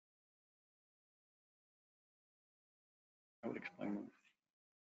would explain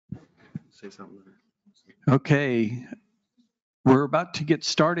it. Say something. Okay, we're about to get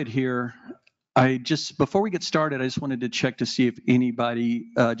started here. Before we get started, I just wanted to check to see if anybody,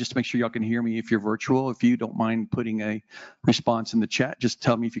 just to make sure y'all can hear me if you're virtual. If you don't mind putting a response in the chat, just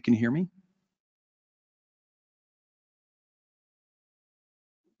tell me if you can hear me.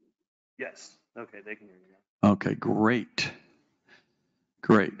 Yes. Okay, they can hear you. Okay, great.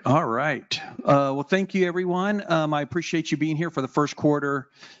 Great. All right. Well, thank you, everyone. I appreciate you being here for the first quarter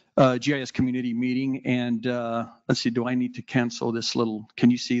GIS community meeting. And let's see, do I need to cancel this little, can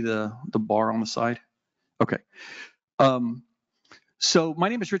you see the bar on the side? Okay. So my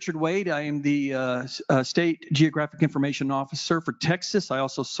name is Richard Wade. I am the State Geographic Information Officer for Texas. I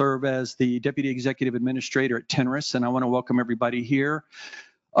also serve as the Deputy Executive Administrator at TNRIS, and I want to welcome everybody here.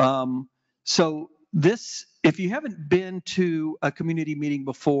 If you haven't been to a community meeting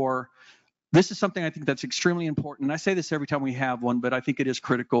before, this is something I think that's extremely important. And I say this every time we have one, but I think it is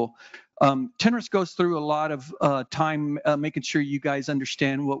critical. TNRIS goes through a lot of time making sure you guys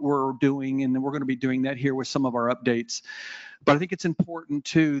understand what we're doing, and then we're going to be doing that here with some of our updates. But I think it's important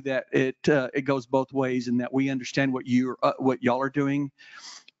too that it goes both ways, and that we understand what y'all are doing,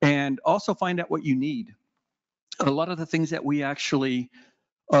 and also find out what you need. A lot of the things that we actually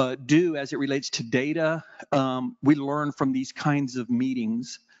do as it relates to data, we learn from these kinds of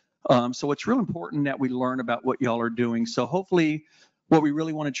meetings. So it's real important that we learn about what y'all are doing. So hopefully what we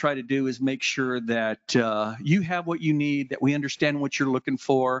really want to try to do is make sure that you have what you need, that we understand what you're looking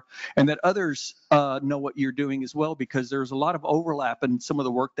for, and that others know what you're doing as well, because there's a lot of overlap in some of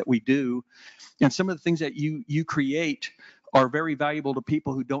the work that we do, and some of the things that you create are very valuable to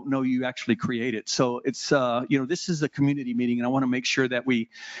people who don't know you actually create it. So it's, this is a community meeting, and I want to make sure that we,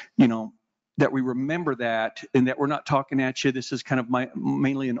 that we remember that, and that we're not talking at you. This is kind of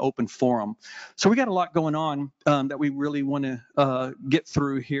mainly an open forum. So we got a lot going on that we really want to get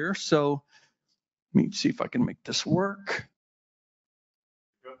through here. So let me see if I can make this work.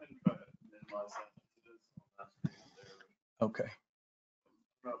 Go ahead and try to minimize that. Okay.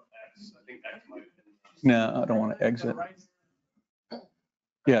 I think X might have been. No, I don't want to exit.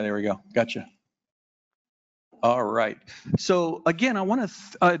 Yeah, there we go. Gotcha. All right. So again, I want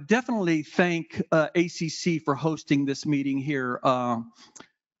to definitely thank ACC for hosting this meeting here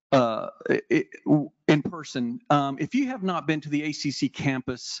in person. If you have not been to the ACC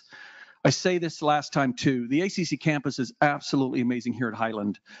campus, I say this last time too, the ACC campus is absolutely amazing here at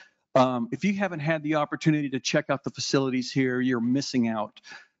Highland. If you haven't had the opportunity to check out the facilities here, you're missing out.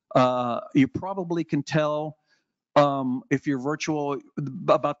 You probably can tell if you're virtual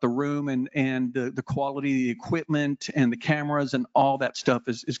about the room and the quality of the equipment and the cameras and all that stuff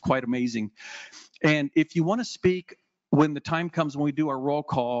is quite amazing. And if you want to speak when the time comes when we do our roll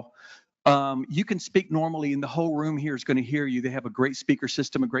call, you can speak normally and the whole room here is going to hear you. They have a great speaker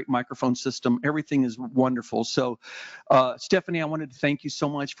system, a great microphone system. Everything is wonderful. So Stephanie, I wanted to thank you so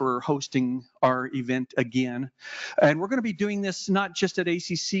much for hosting our event again. And we're going to be doing this not just at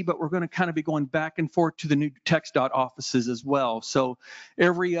ACC, but we're going to kind of be going back and forth to the new TxDOT offices as well. So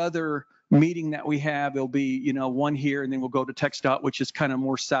every other meeting that we have, it'll be, one here, and then we'll go to TxDOT, which is kind of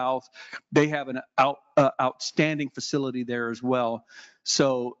more south. They have an outstanding facility there as well.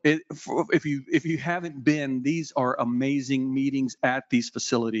 So if you haven't been, these are amazing meetings at these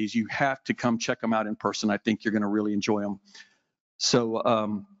facilities. You have to come check them out in person. I think you're going to really enjoy them. So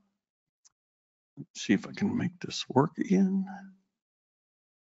let's see if I can make this work again.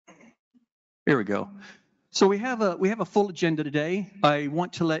 Here we go. So we have a full agenda today. I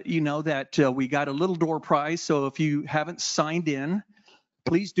want to let you know that we got a little door prize. So if you haven't signed in,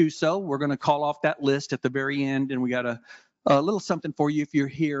 please do so. We're going to call off that list at the very end, and we got a little something for you if you're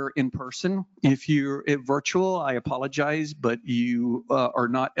here in person. If you're virtual, I apologize, but you are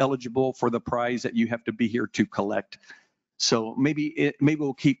not eligible for the prize that you have to be here to collect. So maybe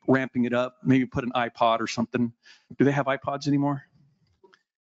we'll keep ramping it up. Maybe put an iPod or something. Do they have iPods anymore?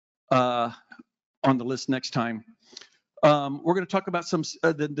 On the list next time. We're going to talk about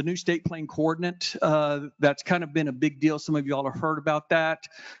the new state plane coordinate. That's kind of been a big deal. Some of y'all have heard about that.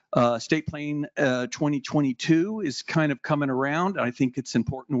 State plane 2022 is kind of coming around. I think it's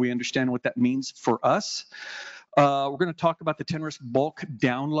important we understand what that means for us. We're going to talk about the TNRIS bulk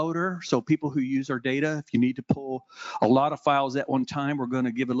downloader. So people who use our data, if you need to pull a lot of files at one time, we're going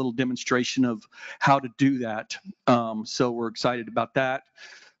to give a little demonstration of how to do that. So we're excited about that.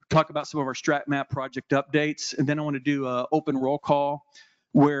 Talk about some of our strat map project updates, and then I want to do an open roll call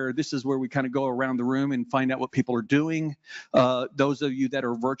where this is where we kind of go around the room and find out what people are doing. Those of you that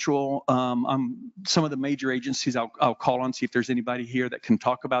are virtual, some of the major agencies I'll call on, see if there's anybody here that can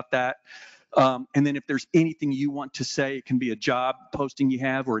talk about that. And then if there's anything you want to say, it can be a job posting you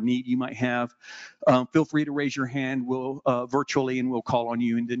have or a need you might have, feel free to raise your hand. We'll virtually, and we'll call on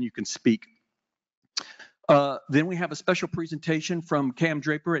you, and then you can speak. Then we have a special presentation from Cam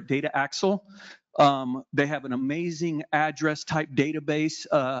Draper at Data Axle. They have an amazing address type database.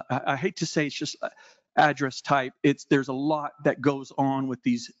 I hate to say it's just address type. There's a lot that goes on with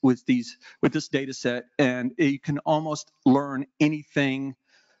this data set, and you can almost learn anything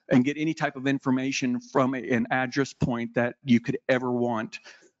and get any type of information from an address point that you could ever want.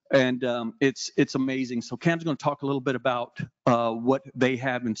 And it's amazing. So Cam's going to talk a little bit about what they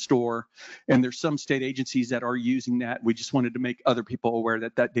have in store. And there's some state agencies that are using that. We just wanted to make other people aware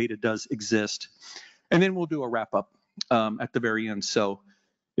that that data does exist. And then we'll do a wrap up at the very end. So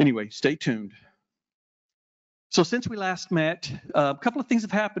anyway, stay tuned. So since we last met, a couple of things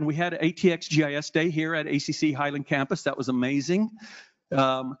have happened. We had an ATX GIS Day here at ACC Highland Campus. That was amazing.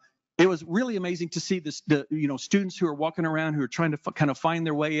 It was really amazing to see students who are walking around who are trying to kind of find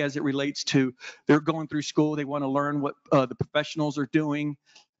their way as it relates to they're going through school. They want to learn what the professionals are doing,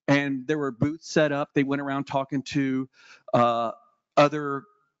 and there were booths set up. They went around talking to other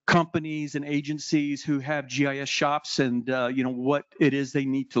companies and agencies who have GIS shops, and what it is they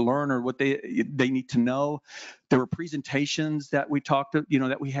need to learn or what they need to know. There were presentations that we talked to,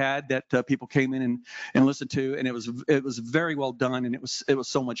 that we had that people came in and listened to, and it was very well done, and it was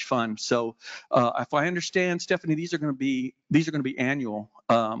so much fun. So if I understand, Stephanie, these are going to be annual.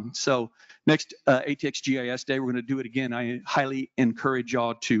 So next ATX GIS Day, we're going to do it again. I highly encourage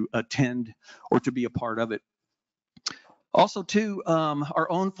y'all to attend or to be a part of it. Also, too, our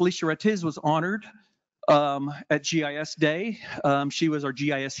own Felicia Retiz was honored at GIS Day. She was our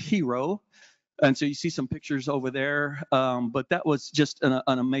GIS hero. And so you see some pictures over there. But that was just an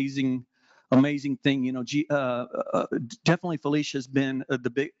amazing thing. Definitely Felicia has been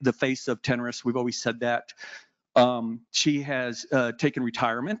the face of TNRIS. We've always said that. She has taken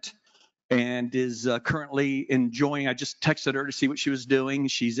retirement and is currently enjoying. I just texted her to see what she was doing.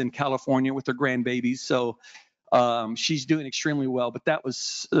 She's in California with her grandbabies. So she's doing extremely well, but that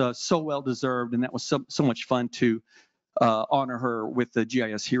was so well deserved, and that was so much fun to honor her with the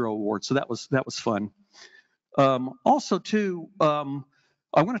GIS Hero Award. So that was fun. Also, too,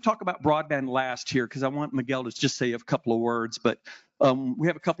 I want to talk about broadband last here because I want Miguel to just say a couple of words. But we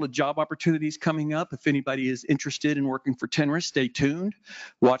have a couple of job opportunities coming up. If anybody is interested in working for TNRIS, stay tuned.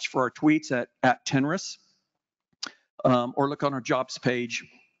 Watch for our tweets at TNRIS, or look on our jobs page.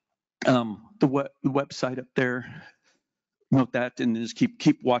 The website up there, note that, and just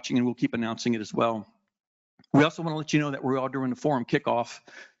keep watching, and we'll keep announcing it as well. We also want to let you know that we're all doing the forum kickoff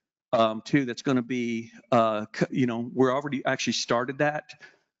too. That's going to be, we're already actually started that.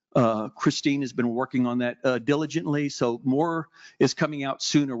 Christine has been working on that diligently, so more is coming out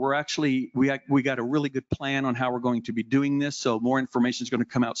sooner. We got a really good plan on how we're going to be doing this, so more information is going to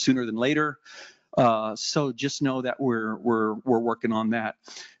come out sooner than later. So just know that we're working on that.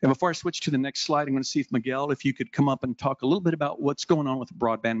 And before I switch to the next slide, I'm going to see if Miguel, if you could come up and talk a little bit about what's going on with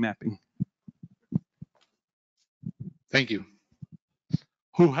broadband mapping. Thank you.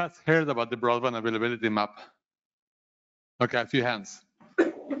 Who has heard about the Broadband Availability Map? Okay, a few hands.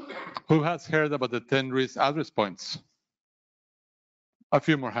 Who has heard about the TNRIS address points? A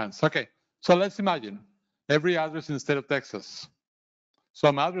few more hands. Okay, so let's imagine every address in the state of Texas.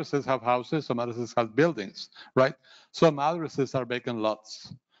 Some addresses have houses, some addresses have buildings, right? Some addresses are vacant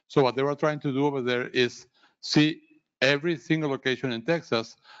lots. So what they were trying to do over there is see every single location in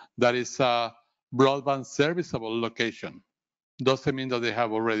Texas that is a broadband serviceable location. Doesn't mean that they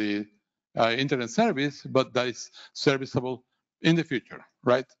have already internet service, but that is serviceable in the future,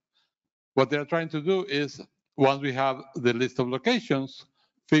 right? What they're trying to do is, once we have the list of locations,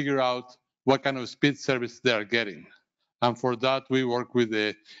 figure out what kind of speed service they are getting. And for that, we work with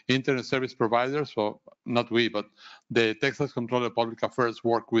the internet service providers. So not we, but the Texas Comptroller of Public Affairs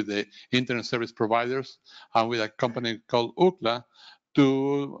work with the internet service providers and with a company called UCLA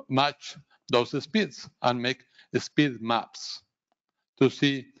to match those speeds and make speed maps to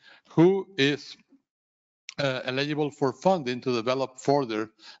see who is eligible for funding to develop further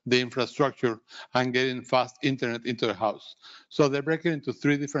the infrastructure and getting fast internet into the house. So they break it into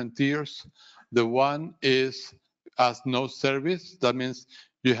 3 different tiers. The one is as no service. That means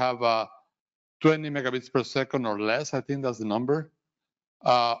you have 20 megabits per second or less. I think that's the number,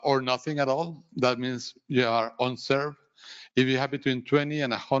 or nothing at all. That means you are unserved. If you have between 20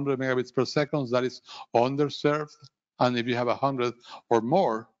 and 100 megabits per second, that is underserved. And if you have 100 or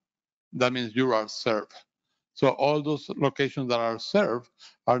more, that means you are served. So all those locations that are served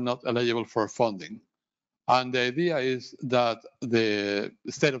are not eligible for funding. And the idea is that the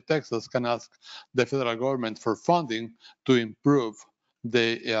state of Texas can ask the federal government for funding to improve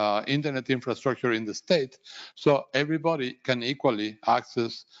the internet infrastructure in the state, so everybody can equally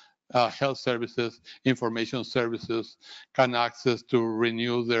access health services, information services, can access to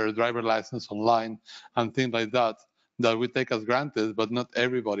renew their driver license online, and things like that, that we take as granted, but not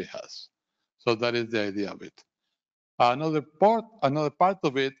everybody has. So that is the idea of it. Another part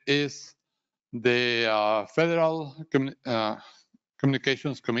of it is the Federal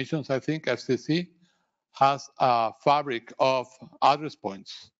Communications Commissions, I think, FCC, has a fabric of address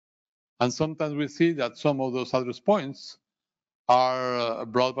points. And sometimes we see that some of those address points are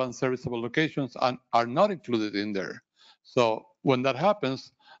broadband serviceable locations and are not included in there. So when that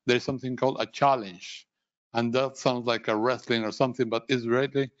happens, there's something called a challenge. And that sounds like a wrestling or something, but it's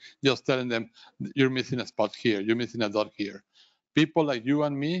really just telling them, you're missing a spot here, you're missing a dot here. People like you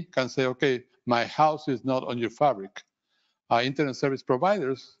and me can say, okay, my house is not on your fabric. Internet service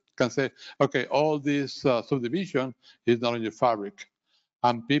providers can say, okay, all this subdivision is not on your fabric.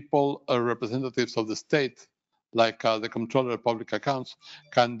 And people, representatives of the state, like the Comptroller of Public Accounts,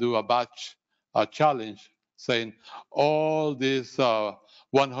 can do a batch challenge saying all these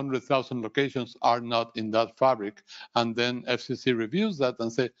 100,000 locations are not in that fabric. And then FCC reviews that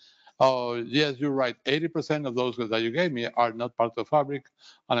and say, oh, yes, you're right. 80% of those that you gave me are not part of fabric,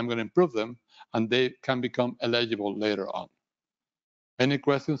 and I'm going to improve them, and they can become eligible later on. Any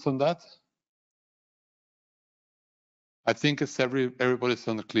questions on that? I think it's everybody's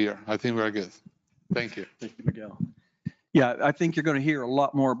on the clear. I think we're good. Thank you. Thank you, Miguel. Yeah, I think you're going to hear a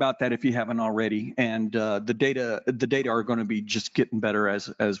lot more about that if you haven't already. And the data are going to be just getting better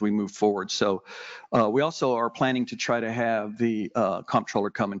as we move forward. So we also are planning to try to have the comptroller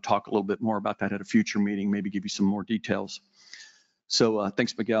come and talk a little bit more about that at a future meeting, maybe give you some more details. So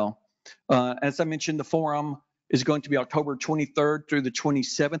thanks, Miguel. As I mentioned, the forum is going to be October 23rd through the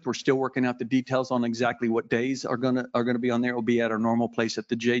 27th. We're still working out the details on exactly what days are going to be on there. It will be at our normal place at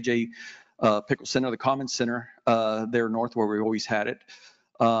the JJ Pickle Center, the Commons Center there north where we always had it.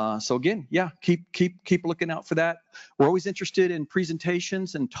 So again, yeah, keep looking out for that. We're always interested in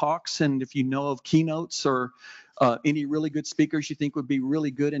presentations and talks, and if you know of keynotes or any really good speakers you think would be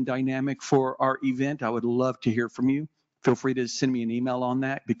really good and dynamic for our event, I would love to hear from you. Feel free to send me an email on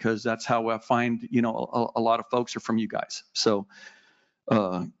that, because that's how I find, you know, a lot of folks are from you guys. So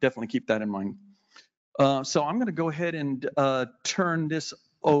definitely keep that in mind. So I'm going to go ahead and turn this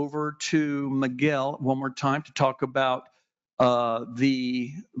over to Miguel one more time to talk about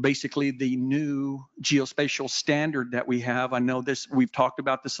basically the new geospatial standard that we have. I know we've talked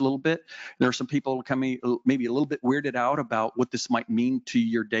about this a little bit. There are some people coming maybe a little bit weirded out about what this might mean to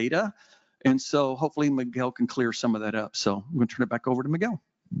your data. And so hopefully Miguel can clear some of that up. So I'm going to turn it back over to Miguel.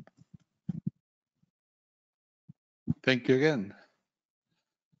 Thank you again.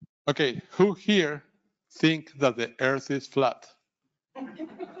 Okay, who here think that the Earth is flat?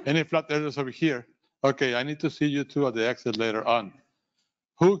 Any flat earthers over here? Okay, I need to see you two at the exit later on.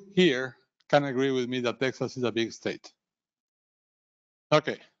 Who here can agree with me that Texas is a big state?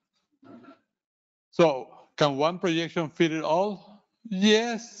 Okay. So can one projection fit it all?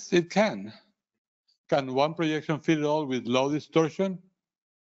 Yes, it can. Can one projection fit it all with low distortion?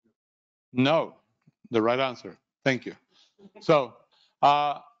 No, the right answer. Thank you. So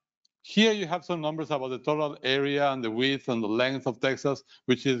here you have some numbers about the total area and the width and the length of Texas,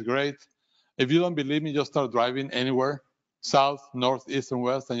 which is great. If you don't believe me, just start driving anywhere, south, north, east, and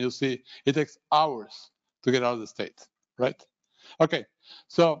west, and you'll see it takes hours to get out of the state, right? Okay,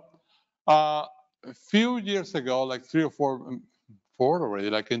 so a few years ago, like 3 or 4 already,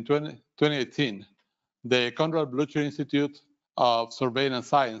 like in 2018, the Conrad Blucher Institute of Surveillance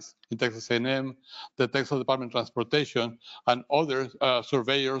Science in Texas A&M, the Texas Department of Transportation, and other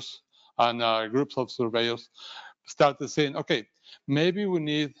surveyors and groups of surveyors started saying, okay, maybe we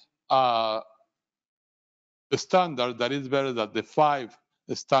need a standard that is better than the 5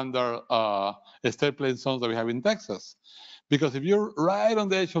 standard state plane zones that we have in Texas. Because if you're right on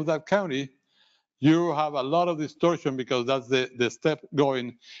the edge of that county, you have a lot of distortion, because that's the step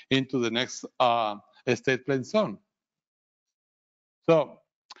going into the next state plane zone. So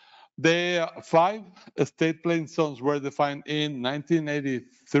the 5 state plane zones were defined in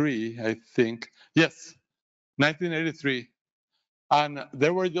 1983, I think. Yes, 1983. And they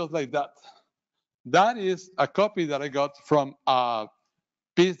were just like that. That is a copy that I got from a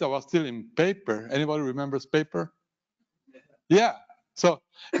piece that was still in paper. Anybody remembers paper? Yeah. So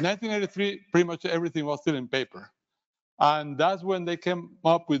 1983, pretty much everything was still in paper. And that's when they came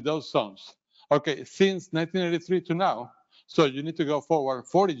up with those zones. Okay, since 1983 to now, so you need to go forward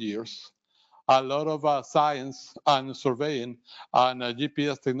 40 years. a lot of science and surveying and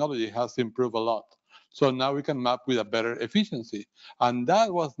GPS technology has improved a lot. So now we can map with a better efficiency. And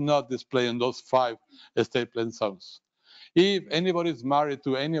that was not displayed in those 5 state plan zones. If anybody is married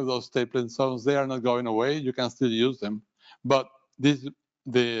to any of those state plan zones, they are not going away. You can still use them. But the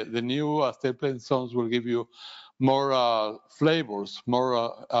new state plan zones will give you more flavors,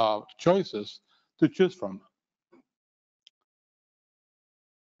 more choices to choose from.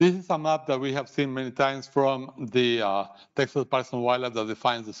 This is a map that we have seen many times from the Texas Parks and Wildlife that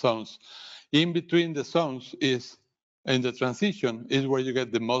defines the zones. In between the zones is, in the transition, is where you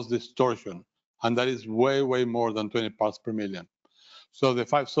get the most distortion. And that is way, way more than 20 parts per million. So the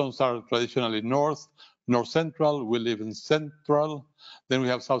 5 zones are traditionally north, north central, we live in central, then we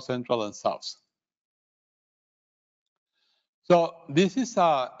have south central and south. So this is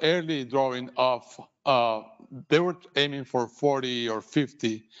an early drawing of, they were aiming for 40 or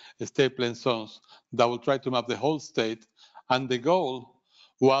 50 state plan zones that will try to map the whole state. And the goal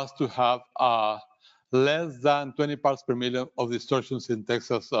was to have less than 20 parts per million of distortions in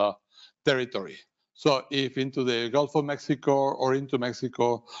Texas territory. So if into the Gulf of Mexico or into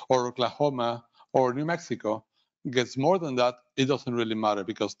Mexico or Oklahoma or New Mexico gets more than that, it doesn't really matter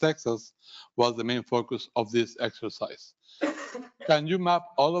because Texas was the main focus of this exercise. Can you map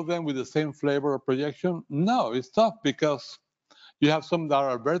all of them with the same flavor of projection? No, it's tough because you have some that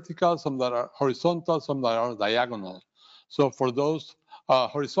are vertical, some that are horizontal, some that are diagonal. So for those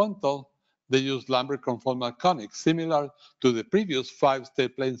horizontal, they use Lambert conformal conics, similar to the previous 5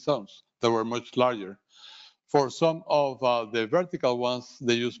 state plane zones that were much larger. For some of the vertical ones,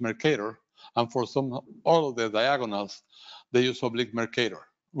 they use Mercator, and for all of the diagonals, they use oblique Mercator,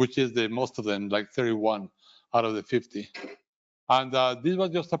 which is the most of them, like 31 out of the 50. And this was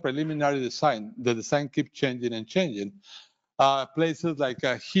just a preliminary design. The design keeps changing and changing. Places like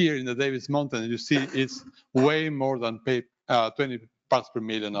here in the Davis Mountains, you see it's way more than 20 parts per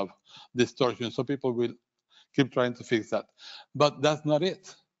million of distortion. So people will keep trying to fix that. But that's not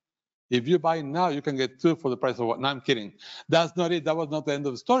it. If you buy now, you can get 2 for the price of 1. No, I'm kidding. That's not it. That was not the end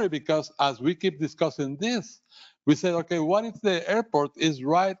of the story because as we keep discussing this, we said, okay, what if the airport is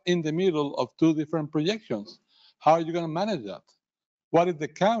right in the middle of 2 different projections? How are you going to manage that? What if the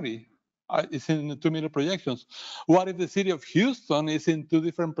county is in 2 middle projections? What if the city of Houston is in 2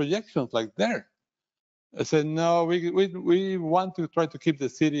 different projections like there? I said, no, we want to try to keep the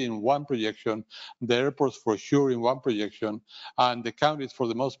city in 1 projection, the airports for sure in 1 projection, and the counties for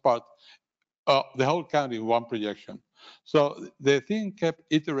the most part, the whole county in 1 projection. So the thing kept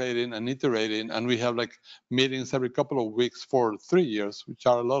iterating and iterating, and we have like meetings every couple of weeks for 3 years, which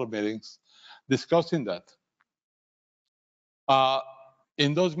are a lot of meetings, discussing that.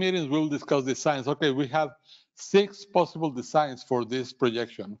 In those meetings, we'll discuss designs. Okay, we have 6 possible designs for this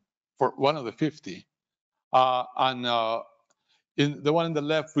projection, for one of the 50. In the one on the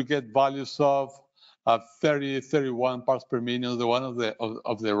left, we get values of 30, 31 parts per million. The one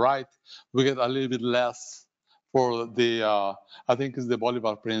of the right, we get a little bit less for the, I think it's the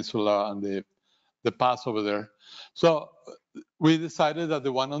Bolivar Peninsula and the pass over there. So we decided that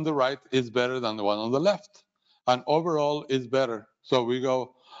the one on the right is better than the one on the left. And overall is better. So we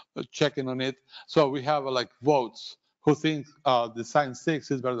go checking on it. So we have like votes who think design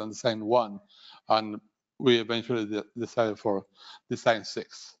 6 is better than design 1. And we eventually decided for design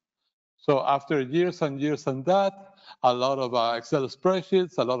 6. So after years and years and that, a lot of Excel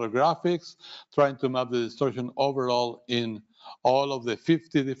spreadsheets, a lot of graphics, trying to map the distortion overall in all of the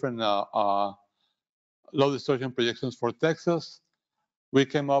 50 different low distortion projections for Texas, we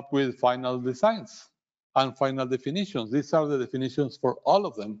came up with final designs and final definitions. These are the definitions for all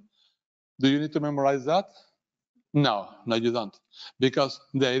of them. Do you need to memorize that? No, you don't. Because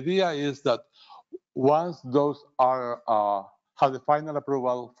the idea is that once those are have the final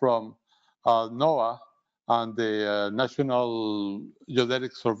approval from NOAA and the National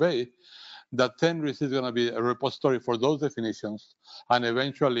Geodetic Survey, that TNRIS is going to be a repository for those definitions, and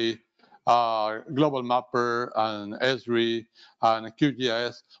eventually Global Mapper and Esri and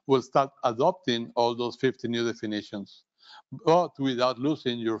QGIS will start adopting all those 50 new definitions, but without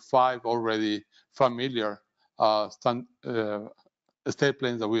losing your 5 already familiar state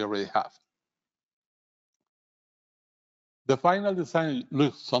planes that we already have. The final design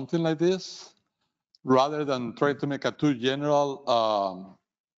looks something like this. Rather than trying to make a too general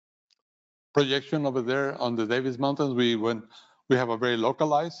projection over there on the Davis Mountains, we have a very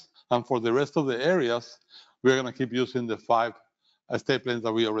localized, and for the rest of the areas, we're going to keep using the 5 state planes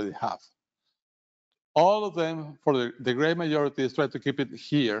that we already have. All of them, for the great majority, is try to keep it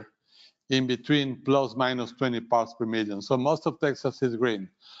here in between plus minus 20 parts per million. So most of Texas is green.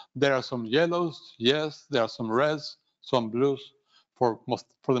 There are some yellows, yes. There are some reds, some blues. For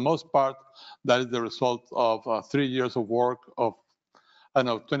the most part, that is the result of 3 years of work of, I don't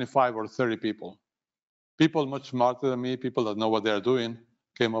know, 25 or 30 people. People much smarter than me, people that know what they're doing,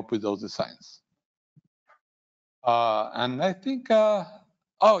 came up with those designs. And I think,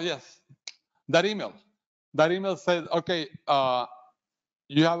 oh yes, that email said, okay,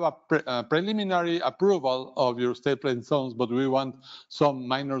 you have a preliminary approval of your state planning zones, but we want some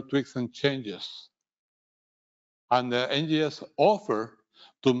minor tweaks and changes. And the NGS offer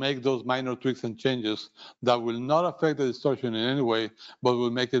to make those minor tweaks and changes that will not affect the distortion in any way, but will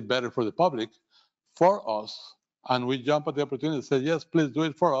make it better for the public, for us. And we jump at the opportunity and say, yes, please do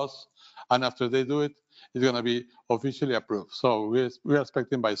it for us. And after they do it, it's going to be officially approved. So we're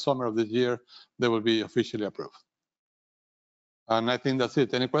expecting by summer of this year, they will be officially approved. And I think that's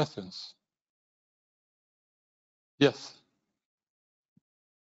it. Any questions? Yes.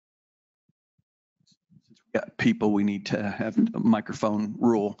 Got people, we need to have a microphone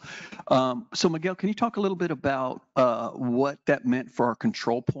rule. So Miguel, can you talk a little bit about what that meant for our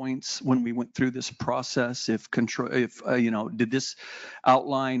control points when we went through this process? If did this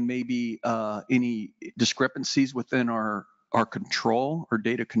outline maybe any discrepancies within our control or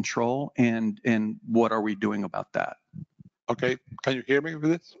data control, and what are we doing about that? Okay, can you hear me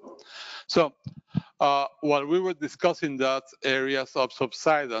with this? So while we were discussing that areas of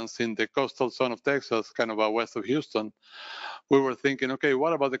subsidence in the coastal zone of Texas, kind of west of Houston, we were thinking, okay,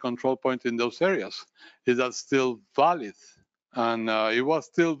 what about the control point in those areas? Is that still valid? And it was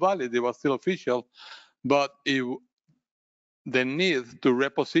still valid, it was still official, but the need to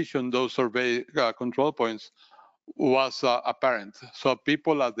reposition those survey control points was apparent. So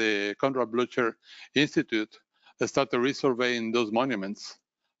people at the Conrad Blucher Institute started resurveying those monuments,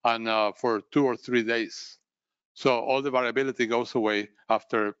 and for 2 or 3 days. So all the variability goes away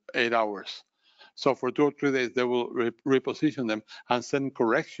after 8 hours. So for 2 or 3 days, they will reposition them and send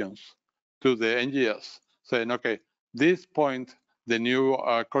corrections to the NGS, saying, okay, this point, the new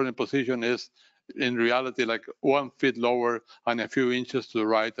current position is in reality like 1 foot lower and a few inches to the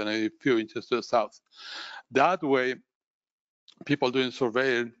right and a few inches to the south. That way, people doing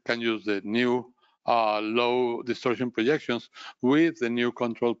surveying can use the new low distortion projections with the new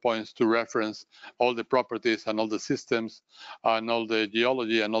control points to reference all the properties and all the systems and all the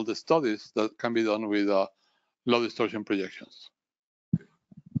geology and all the studies that can be done with low distortion projections.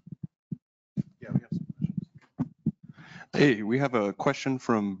 Yeah, we have some questions. Hey, we have a question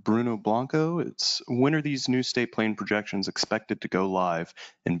from Bruno Blanco. It's, when are these new state plane projections expected to go live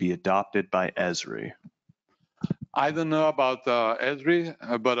and be adopted by Esri? I don't know about Esri,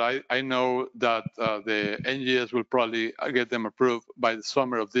 but I know that the NGS will probably get them approved by the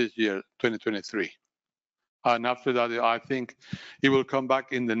summer of this year, 2023. And after that, I think it will come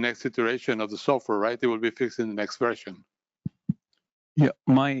back in the next iteration of the software, right? It will be fixed in the next version. Yeah,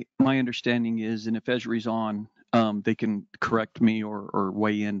 my understanding is, and if Esri's on, they can correct me or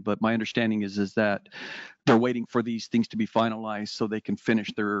weigh in, but my understanding is that they're waiting for these things to be finalized so they can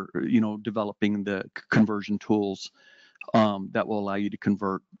finish their, developing the conversion tools that will allow you to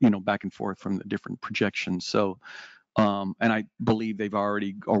convert, back and forth from the different projections. So, and I believe they've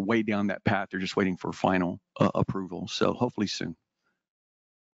already are way down that path. They're just waiting for final approval. So hopefully soon.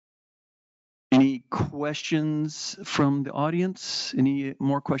 Any questions from the audience? Any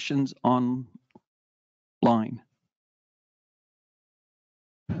more questions online?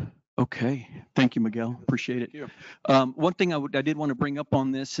 Okay, thank you, Miguel. Appreciate it. One thing I did want to bring up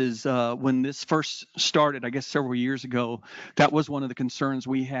on this is when this first started, I guess several years ago, that was one of the concerns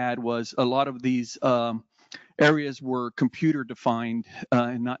we had, was a lot of these areas were computer defined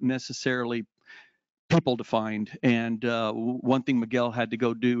and not necessarily people defined. And one thing Miguel had to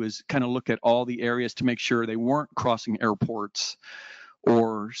go do is kind of look at all the areas to make sure they weren't crossing airports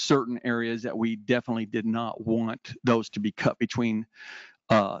or certain areas that we definitely did not want those to be cut between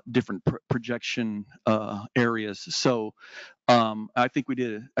different projection areas. So I think we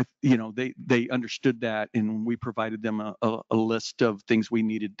did, they understood that, and we provided them a list of things we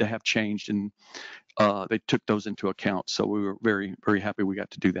needed to have changed, and they took those into account. So we were very, very happy we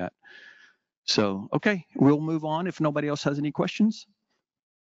got to do that. So, okay, we'll move on if nobody else has any questions.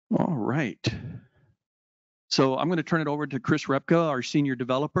 All right. So I'm going to turn it over to Chris Repka, our senior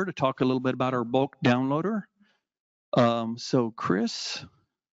developer, to talk a little bit about our bulk downloader. So Chris.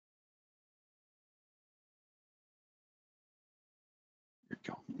 Here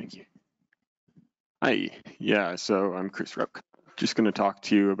you go. Thank you. Hi, yeah, so I'm Chris Repka. Just going to talk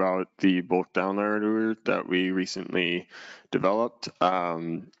to you about the bulk downloader that we recently developed.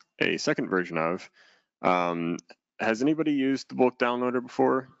 a second version of. Has anybody used the bulk downloader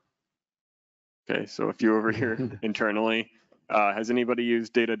before? Okay, so a few over here internally. Has anybody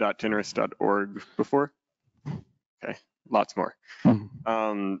used data.tinris.org before? Okay, lots more.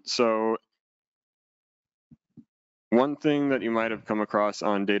 So one thing that you might have come across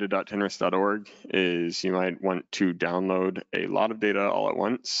on data.tinris.org is you might want to download a lot of data all at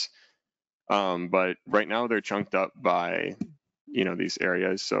once. But right now they're chunked up by, these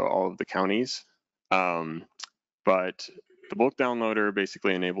areas, so all of the counties. But the bulk downloader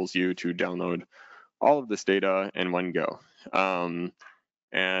basically enables you to download all of this data in one go.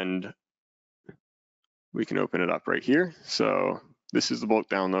 And we can open it up right here. So this is the bulk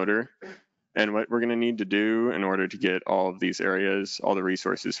downloader. And what we're going to need to do in order to get all of these areas, all the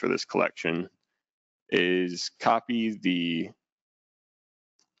resources for this collection, is copy the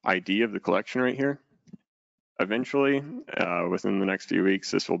ID of the collection right here. Eventually, within the next few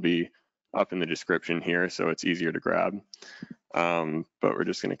weeks, this will be up in the description here, so it's easier to grab. But we're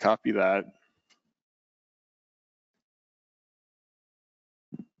just going to copy that.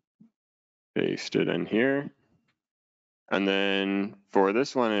 Paste it in here. And then for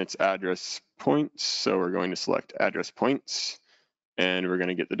this one, it's address points. So we're going to select address points and we're going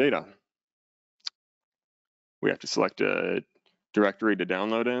to get the data. We have to select a directory to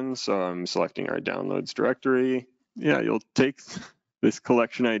download in. So I'm selecting our downloads directory. Yeah, you'll take this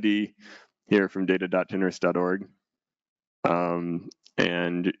collection ID here from data.tinris.org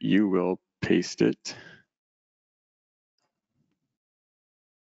and you will paste it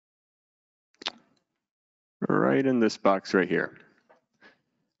right in this box right here.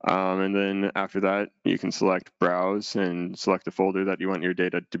 And then after that, you can select browse and select the folder that you want your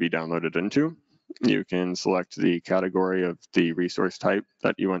data to be downloaded into. You can select the category of the resource type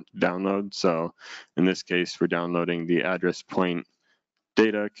that you want to download. So in this case, we're downloading the address point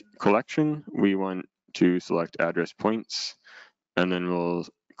data collection. We want to select address points, and then we'll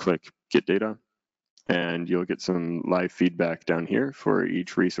click get data. And you'll get some live feedback down here for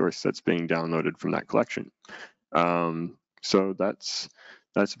each resource that's being downloaded from that collection. So that's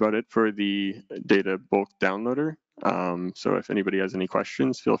about it for the data bulk downloader. So if anybody has any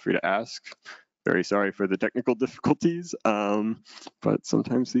questions, feel free to ask. Very sorry for the technical difficulties, but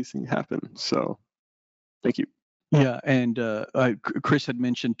sometimes these things happen. So thank you. Yeah, and Chris had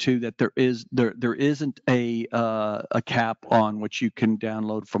mentioned too that there isn't a cap on what you can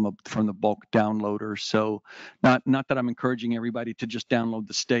download from the bulk downloader. So not that I'm encouraging everybody to just download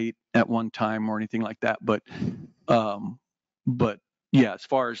the state at one time or anything like that, but yeah, as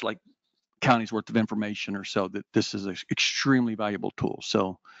far as like county's worth of information or so, that this is an extremely valuable tool.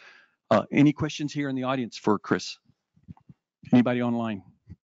 So any questions here in the audience for Chris? Anybody online?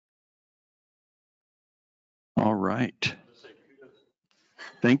 All right.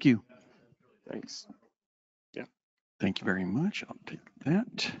 Thank you. Thanks. Yeah. Thank you very much. I'll take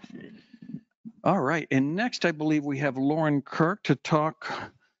that. All right. And next, I believe we have Lauren Kirk to talk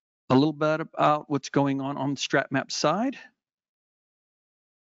a little bit about what's going on the StratMap side.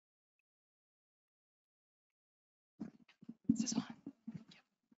 Is this on?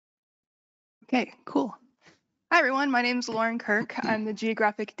 Okay, cool. Hi, everyone. My name is Lauren Kirk. I'm the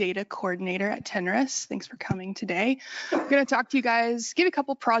Geographic Data Coordinator at TNRIS. Thanks for coming today. I'm going to talk to you guys, give a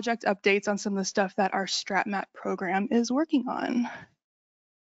couple project updates on some of the stuff that our StratMap program is working on.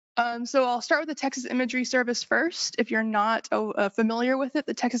 So I'll start with the Texas Imagery Service first. If you're not familiar with it,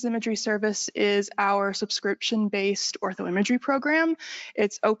 the Texas Imagery Service is our subscription-based orthoimagery program.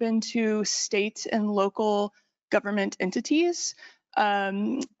 It's open to state and local government entities.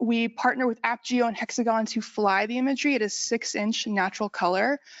 We partner with AppGeo and Hexagon to fly the imagery. It is 6-inch natural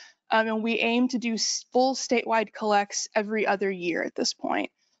color. And we aim to do full statewide collects every other year at this point.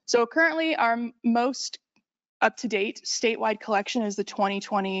 So currently our most up-to-date statewide collection is the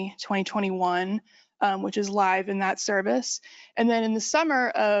 2020-2021, which is live in that service. And then in the summer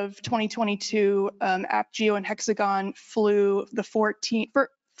of 2022, AppGeo and Hexagon flew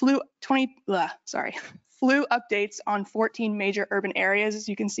updates on 14 major urban areas, as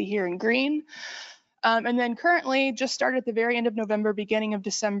you can see here in green. And then currently, just started at the very end of November, beginning of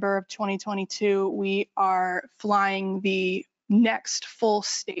December of 2022, we are flying the next full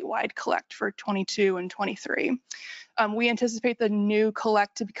statewide collect for 22 and 23. We anticipate the new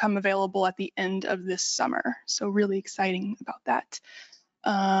collect to become available at the end of this summer. So really exciting about that.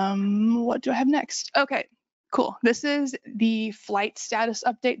 What do I have next? Okay, cool. This is the flight status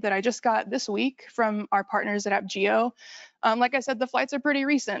update that I just got this week from our partners at AppGeo. Like I said, the flights are pretty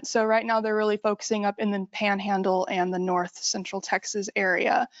recent. So right now they're really focusing up in the Panhandle and the North Central Texas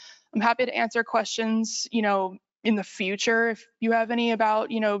area. I'm happy to answer questions, in the future if you have any about,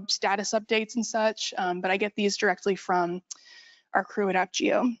 status updates and such. But I get these directly from our crew at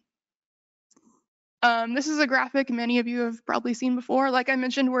AppGeo. This is a graphic many of you have probably seen before. Like I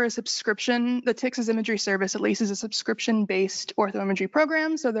mentioned, we're a subscription. The TICS Imagery service, at least, is a subscription-based orthoimagery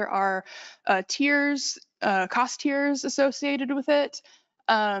program. So there are tiers, cost tiers associated with it.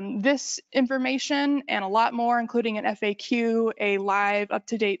 This information and a lot more, including an FAQ, a live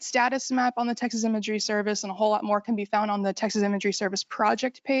up-to-date status map on the Texas Imagery Service, and a whole lot more can be found on the Texas Imagery Service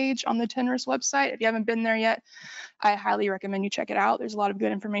project page on the TNRIS website. If you haven't been there yet, I highly recommend you check it out. There's a lot of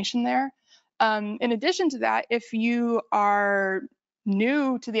good information there. In addition to that, if you are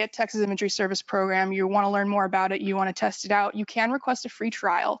new to the Texas Imagery Service program, you want to learn more about it, you want to test it out, you can request a free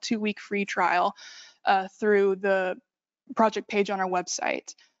trial, 2-week free trial through the project page on our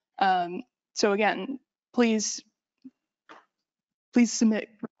website. So again, please submit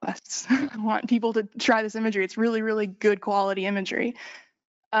requests. I want people to try this imagery. It's really, really good quality imagery.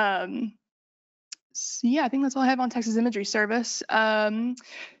 So yeah, I think that's all I have on Texas Imagery Service.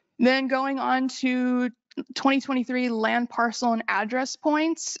 Then going on to 2023 land parcel and address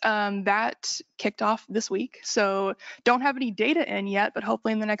points, that kicked off this week. So don't have any data in yet, but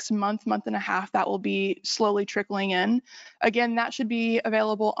hopefully in the next month and a half, that will be slowly trickling in. Again, that should be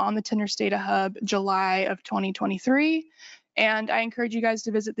available on the TNRIS Data Hub July of 2023. And I encourage you guys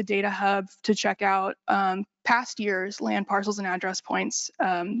to visit the Data Hub to check out past years land parcels and address points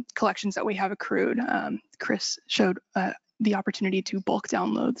collections that we have accrued. Chris showed the opportunity to bulk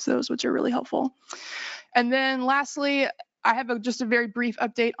download those, which are really helpful. And then lastly, I have just a very brief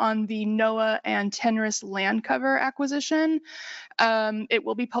update on the NOAA and TNRIS land cover acquisition. It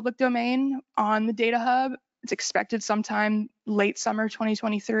will be public domain on the Data Hub. It's expected sometime late summer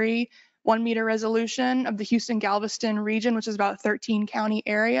 2023. 1 meter resolution of the Houston-Galveston region, which is about a 13 county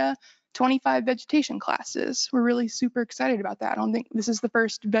area, 25 vegetation classes. We're really super excited about that. I don't think this is the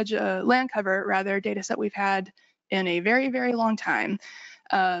first land cover data set we've had in a very, very long time.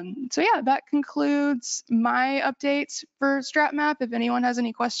 So yeah, that concludes my updates for StratMap. If anyone has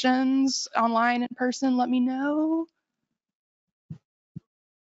any questions online in person, let me know.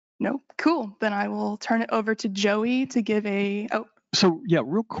 Nope, cool. Then I will turn it over to Joey to give So yeah,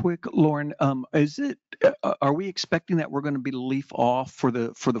 real quick, Lauren, are we expecting that we're going to be leaf off for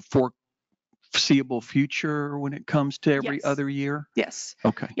the foreseeable future when it comes to every other year? Yes.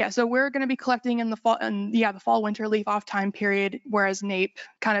 Okay. Yeah, so we're going to be collecting in the fall, and the fall winter leaf off time period, whereas NAPE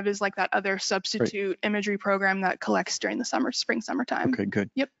kind of is like that other substitute imagery program that collects during the summertime. Okay, good.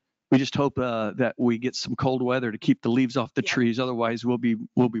 Yep. We just hope that we get some cold weather to keep the leaves off the trees. Otherwise, we'll be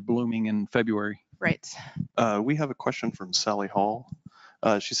blooming in February. Right. We have a question from Sally Hall.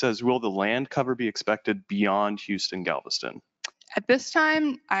 She says, will the land cover be expected beyond Houston-Galveston? At this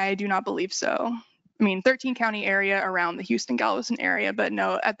time, I do not believe so. I mean, 13 county area around the Houston-Galveston area, but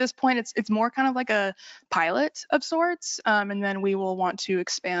no, at this point, it's more kind of like a pilot of sorts. And then we will want to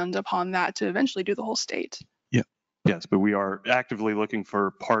expand upon that to eventually do the whole state. Yeah. Yes, but we are actively looking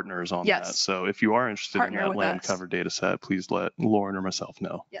for partners on that. So if you are interested in that land cover data set, please let Lauren or myself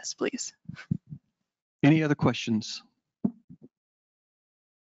know. Yes, please. Any other questions?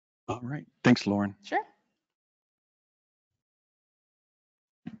 All right. Thanks, Lauren. Sure.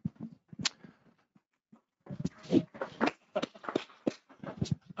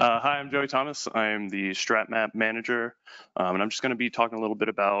 Hi, I'm Joey Thomas. I'm the StratMap manager, and I'm just going to be talking a little bit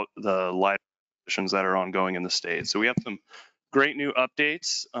about the Lidar acquisitions that are ongoing in the state. So we have some great new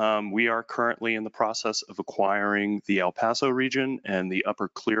updates. We are currently in the process of acquiring the El Paso region and the Upper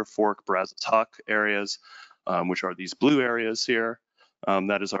Clear Fork, Brazos Huck areas, which are these blue areas here.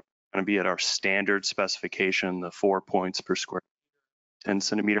 That is going to be at our standard specification, the 4 points per square 10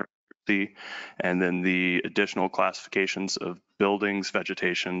 centimeter, and then the additional classifications of buildings,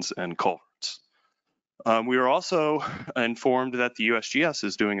 vegetations, and culverts. We are also informed that the USGS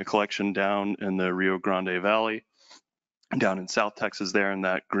is doing a collection down in the Rio Grande Valley, down in South Texas there in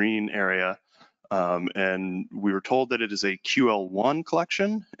that green area. And we were told that it is a QL1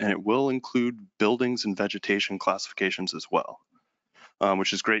 collection, and it will include buildings and vegetation classifications as well,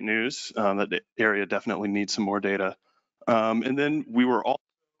 which is great news. That area definitely needs some more data. And then we were also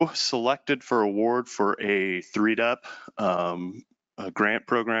selected for award for a 3DEP grant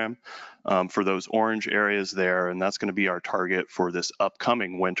program for those orange areas there, and that's going to be our target for this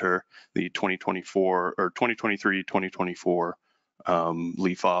upcoming winter, the 2024 or 2023-2024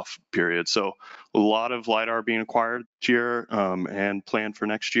 leaf off period. So a lot of LiDAR being acquired this year and planned for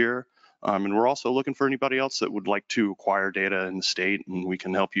next year. And we're also looking for anybody else that would like to acquire data in the state, and we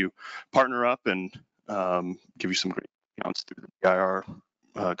can help you partner up and give you some great discounts through the DIR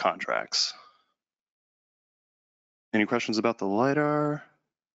contracts. Any questions about the Lidar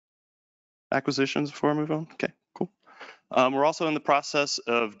acquisitions before I move on? Okay, cool. We're also in the process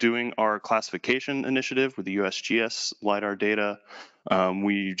of doing our classification initiative with the USGS Lidar data.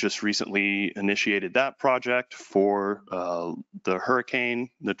 We just recently initiated that project for the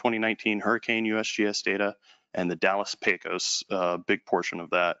 2019 hurricane USGS data and the Dallas Pecos, big portion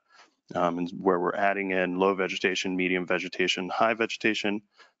of that, and where we're adding in low vegetation, medium vegetation, high vegetation,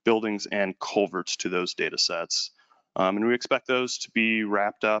 buildings and culverts to those data sets. And we expect those to be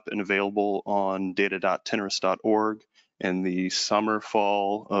wrapped up and available on data.tinris.org in the summer,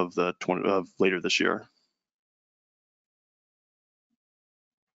 fall of later this year.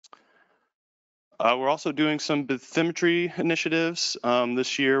 We're also doing some bathymetry initiatives.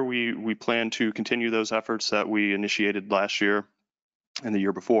 This year, we plan to continue those efforts that we initiated last year and the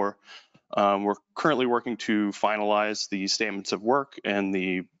year before. We're currently working to finalize the statements of work and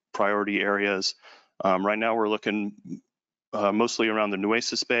the priority areas. Right now, we're looking mostly around the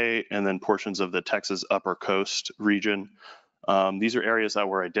Nueces Bay and then portions of the Texas Upper Coast region. These are areas that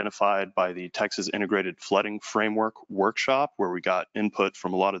were identified by the Texas Integrated Flooding Framework Workshop, where we got input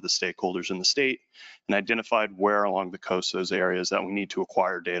from a lot of the stakeholders in the state and identified where along the coast those areas that we need to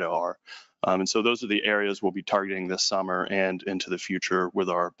acquire data are. And so those are the areas we'll be targeting this summer and into the future with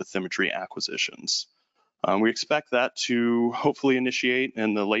our bathymetry acquisitions. We expect that to hopefully initiate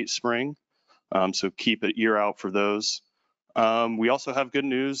in the late spring, so keep an ear out for those. We also have good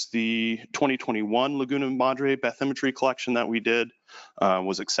news. The 2021 Laguna Madre bathymetry collection that we did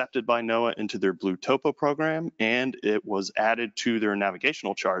was accepted by NOAA into their Blue Topo program, and it was added to their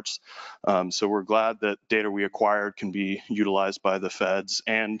navigational charts. So we're glad that data we acquired can be utilized by the feds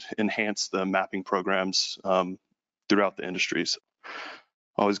and enhance the mapping programs throughout the industries.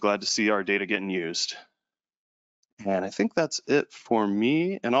 Always glad to see our data getting used. And I think that's it for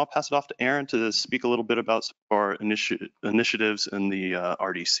me. And I'll pass it off to Aaron to speak a little bit about some of our initiatives in the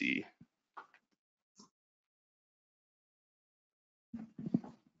RDC.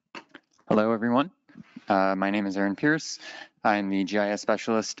 Hello, everyone. My name is Aaron Pierce. I'm the GIS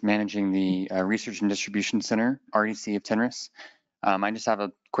specialist managing the Research and Distribution Center, RDC of TNRIS. I just have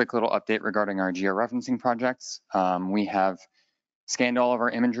a quick little update regarding our georeferencing projects. We have scanned all of our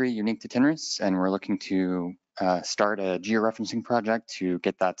imagery unique to TNRIS, and we're looking to start a georeferencing project to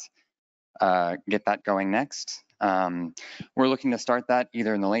get that going next. We're looking to start that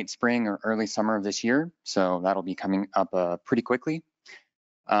either in the late spring or early summer of this year, so that'll be coming up pretty quickly.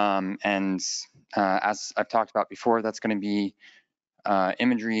 As I've talked about before, that's going to be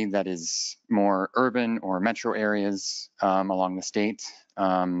imagery that is more urban or metro areas along the state,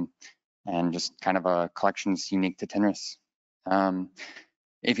 and just kind of a collections unique to TNRIS.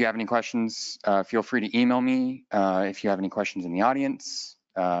 If you have any questions, feel free to email me. If you have any questions in the audience,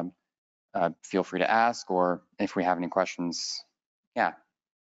 feel free to ask, or if we have any questions, yeah.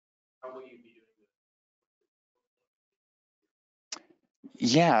 How will you be doing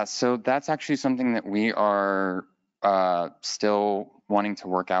this? Yeah, so that's actually something that we are still wanting to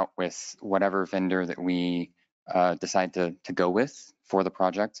work out with whatever vendor that we decide to go with for the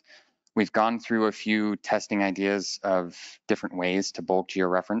project. We've gone through a few testing ideas of different ways to bulk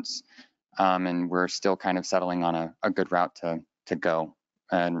georeference, and we're still kind of settling on a good route to go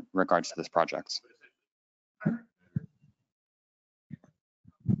in regards to this project.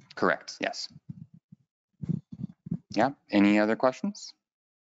 Correct, yes. Yeah, any other questions?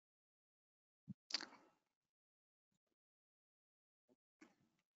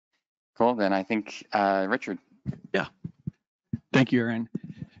 Cool, then I think Richard. Yeah, thank you, Aaron.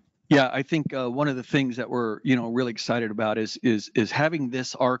 Yeah, I think one of the things that we're really excited about is having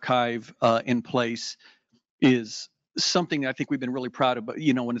this archive in place is something that I think we've been really proud of. But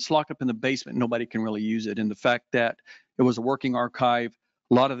when it's locked up in the basement, nobody can really use it. And the fact that it was a working archive,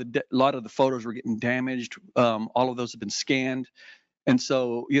 a lot of the photos were getting damaged. All of those have been scanned. And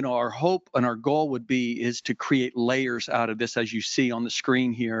so, our hope and our goal is to create layers out of this, as you see on the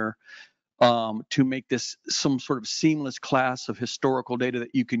screen here, to make this some sort of seamless class of historical data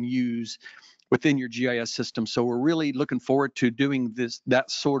that you can use within your GIS system. So we're really looking forward to doing that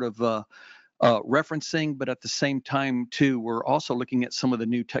sort of referencing, but at the same time, too, we're also looking at some of the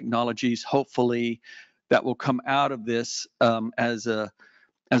new technologies, hopefully, that will come out of this as a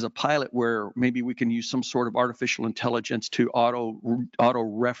pilot, where maybe we can use some sort of artificial intelligence to auto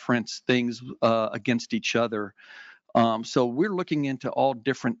reference things against each other. So we're looking into all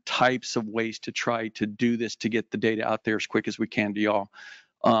different types of ways to try to do this to get the data out there as quick as we can to y'all.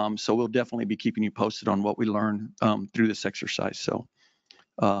 So we'll definitely be keeping you posted on what we learn through this exercise. So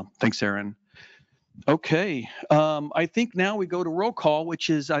thanks, Aaron. Okay, I think now we go to roll call, which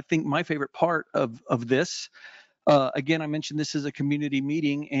is, I think, my favorite part of this. Again, I mentioned this is a community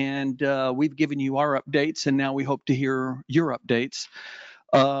meeting, and we've given you our updates, and now we hope to hear your updates.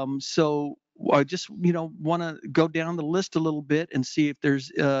 So I just, want to go down the list a little bit and see if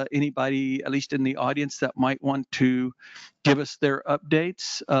there's anybody, at least in the audience, that might want to give us their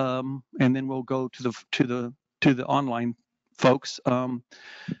updates, and then we'll go to the online folks.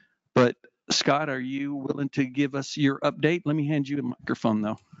 But Scott, are you willing to give us your update? Let me hand you a microphone,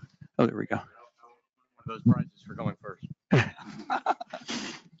 though. Oh, there we go. Those prizes for going first.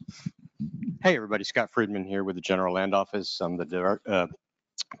 Hey, everybody. Scott Friedman here with the General Land Office. I'm the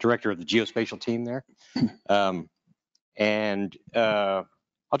director of the geospatial team there. I'll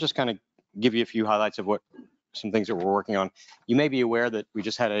just kind of give you a few highlights of some things that we're working on. You may be aware that we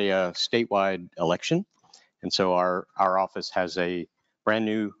just had a statewide election. And so our office has a brand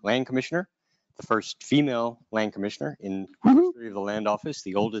new land commissioner, the first female land commissioner in the history of the land office,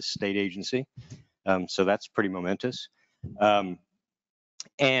 the oldest state agency. So that's pretty momentous.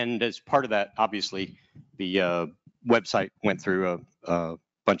 And as part of that, obviously, the website went through a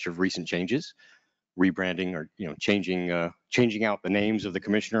bunch of recent changes, rebranding or changing out the names of the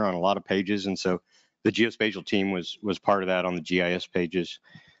commissioner on a lot of pages. And so the geospatial team was part of that on the GIS pages.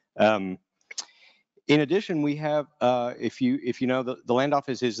 In addition, we have, if you know, the land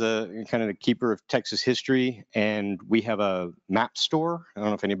office is kind of the keeper of Texas history, and we have a map store. I don't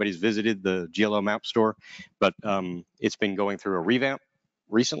know if anybody's visited the GLO map store, but it's been going through a revamp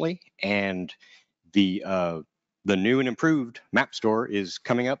recently, and the new and improved map store is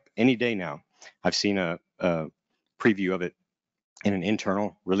coming up any day now. I've seen a preview of it in an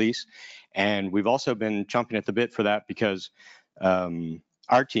internal release, and we've also been chomping at the bit for that because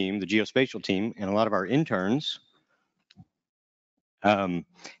our team, the geospatial team, and a lot of our interns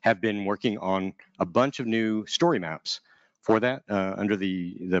have been working on a bunch of new story maps for that under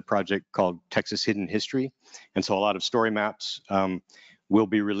the project called Texas Hidden History. And so a lot of story maps will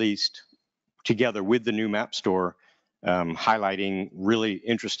be released together with the new map store, highlighting really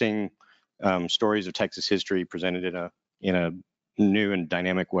interesting stories of Texas history presented in a new and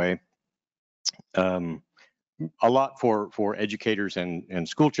dynamic way. A lot for educators and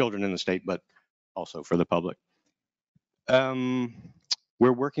school children in the state, but also for the public. We're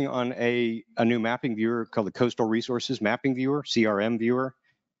working on a new mapping viewer called the Coastal Resources Mapping Viewer, CRM viewer.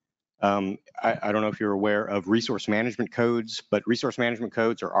 I don't know if you're aware of resource management codes, but resource management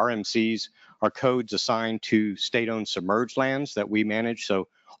codes, or RMCs, are codes assigned to state-owned submerged lands that we manage. So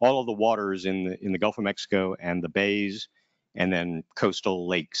all of the waters in the Gulf of Mexico and the bays, and then coastal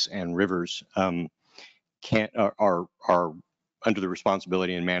lakes and rivers are under the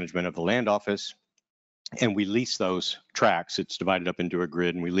responsibility and management of the land office, and we lease those tracts. It's divided up into a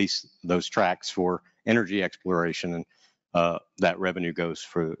grid, and we lease those tracts for energy exploration, and that revenue goes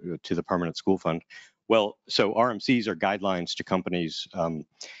to the permanent school fund. Well, so RMCs are guidelines to companies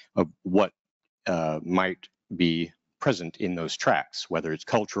of what might be present in those tracts, whether it's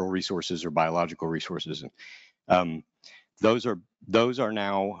cultural resources or biological resources. And those are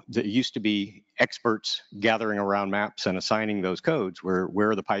now, there used to be experts gathering around maps and assigning those codes. Where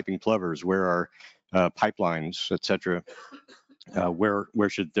are the piping plovers? Where are pipelines, et cetera? Where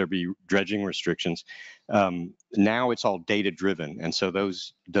should there be dredging restrictions? Now it's all data driven. And so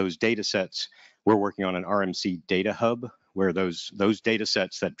those data sets, we're working on an RMC data hub where those data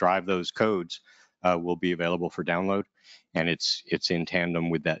sets that drive those codes will be available for download. And it's in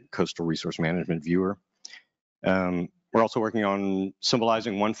tandem with that coastal resource management viewer. We're also working on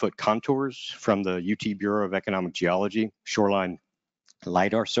symbolizing 1-foot contours from the UT Bureau of Economic Geology shoreline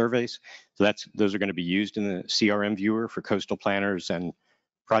Lidar surveys. So those are going to be used in the CRM viewer for coastal planners and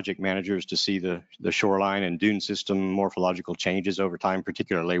project managers to see the shoreline and dune system morphological changes over time,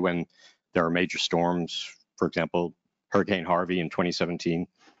 particularly when there are major storms, for example, Hurricane Harvey in 2017.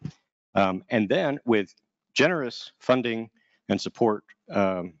 And then with generous funding and support,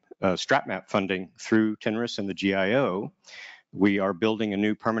 StratMap funding through TNRIS and the GIO, we are building a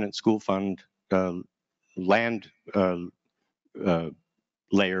new permanent school fund land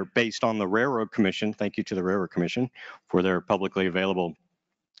layer based on the Railroad Commission. Thank you to the Railroad Commission for their publicly available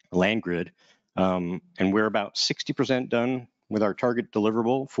land grid. And we're about 60% done with our target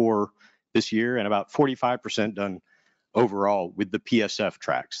deliverable for this year, and about 45% done overall with the PSF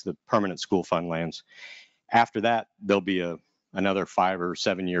tracks, the permanent school fund lands. After that, there'll be another 5 or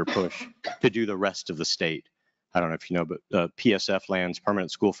 7 year push to do the rest of the state. I don't know if you know, but PSF lands,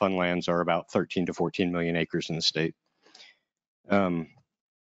 permanent school fund lands, are about 13 to 14 million acres in the state. And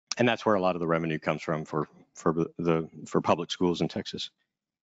that's where a lot of the revenue comes from for public schools in Texas.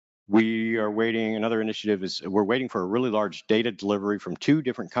 We are waiting, another initiative is we're waiting for a really large data delivery from 2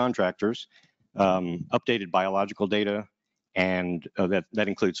 different contractors updated biological data, and that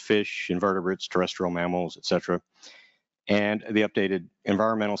includes fish, invertebrates, terrestrial mammals, etc. And the updated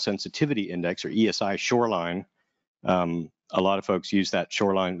Environmental Sensitivity Index, or ESI shoreline. A lot of folks use that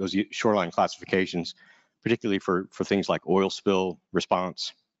shoreline, those shoreline classifications, particularly for things like oil spill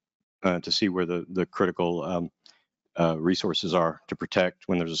response, to see where the critical resources are to protect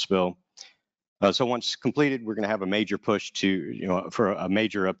when there's a spill. So once completed, we're going to have a major push for a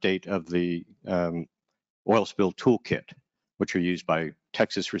major update of the oil spill toolkit, which are used by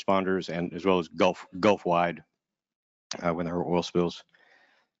Texas responders and as well as Gulf-wide when there are oil spills.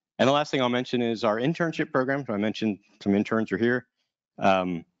 And the last thing I'll mention is our internship program. I mentioned some interns are here.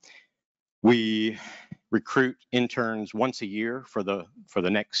 We recruit interns once a year for the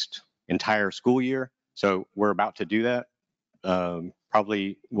next entire school year. So we're about to do that.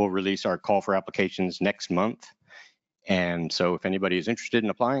 Probably we'll release our call for applications next month. And so if anybody is interested in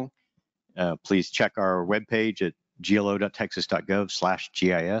applying, please check our webpage at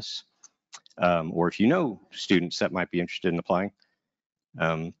glo.texas.gov/GIS. Or if you know students that might be interested in applying.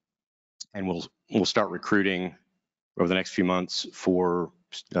 And we'll start recruiting over the next few months for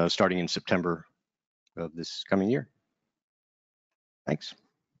starting in September of this coming year. Thanks.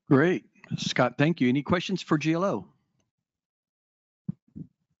 Great. Scott, thank you. Any questions for GLO?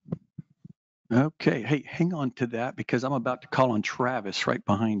 Okay. Hey, hang on to that because I'm about to call on Travis right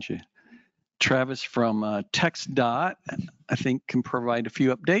behind you. Travis from TxDOT, I think, can provide a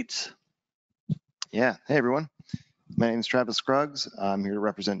few updates. Yeah. Hey, everyone. My name is Travis Scruggs. I'm here to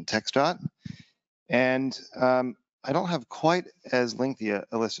represent TxDOT. And I don't have quite as lengthy a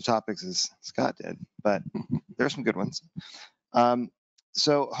list of topics as Scott did, but there are some good ones.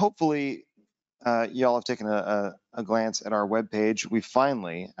 So hopefully y'all have taken a glance at our webpage. We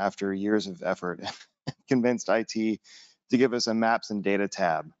finally, after years of effort, convinced IT to give us a Maps and Data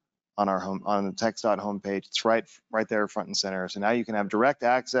tab on the TxDOT homepage. It's right there, front and center. So now you can have direct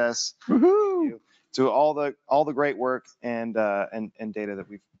access to all the great work and data that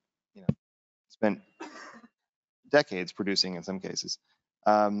we've spent decades producing in some cases.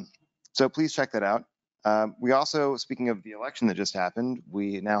 So please check that out. We also, speaking of the election that just happened,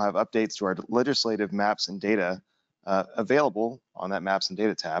 we now have updates to our legislative maps and data available on that Maps and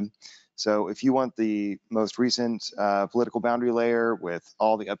Data tab. So if you want the most recent political boundary layer with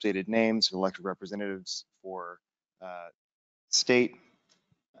all the updated names for elected representatives for state,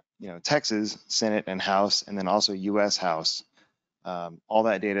 Texas, Senate and House, and then also US House, all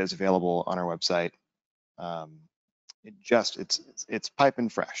that data is available on our website. It's piping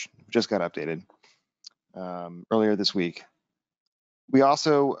fresh. Just got updated earlier this week. We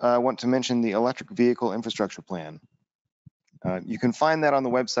also want to mention the electric vehicle infrastructure plan. You can find that on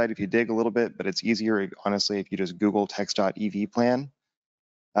the website if you dig a little bit, but it's easier, honestly, if you just Google TxDOT EV plan.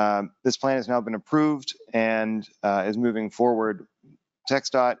 This plan has now been approved and is moving forward.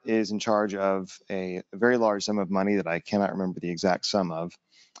 TxDOT is in charge of a very large sum of money that I cannot remember the exact sum of,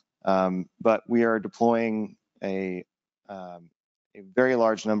 but we are deploying a very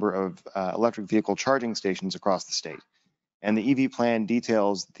large number of electric vehicle charging stations across the state. And the EV plan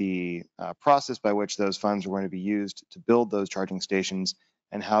details the process by which those funds are going to be used to build those charging stations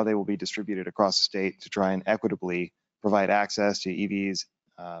and how they will be distributed across the state to try and equitably provide access to EVs,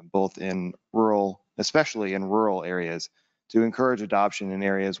 both in rural, especially in rural areas, to encourage adoption in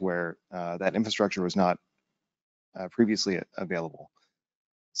areas where that infrastructure was not previously available.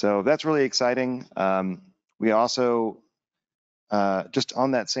 So that's really exciting. We also, just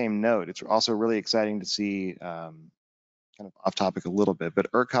on that same note, it's also really exciting to see, kind of off topic a little bit, but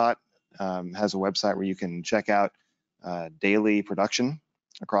ERCOT has a website where you can check out daily production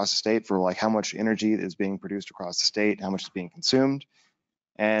across the state for like how much energy is being produced across the state, how much is being consumed.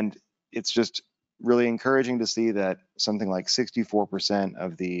 And it's just really encouraging to see that something like 64%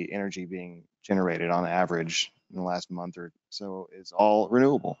 of the energy being generated on average in the last month or so is all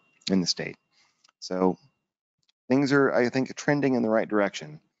renewable in the state. So things are, I think, trending in the right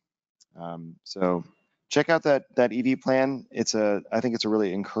direction. So check out that EV plan. I think it's a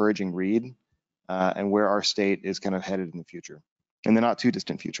really encouraging read and where our state is kind of headed in the future, in the not too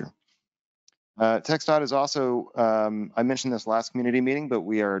distant future. TxDOT is also, I mentioned this last community meeting, but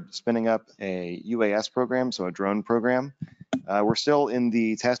we are spinning up a UAS program, so a drone program. We're still in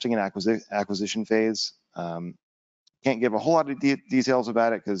the testing and acquisition phase. Can't give a whole lot of details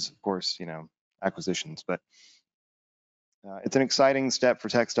about it because, of course, acquisitions, but it's an exciting step for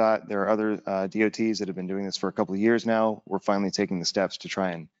TxDOT. There are other DOTs that have been doing this for a couple of years now. We're finally taking the steps to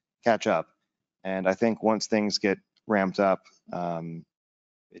try and catch up. And I think once things get ramped up,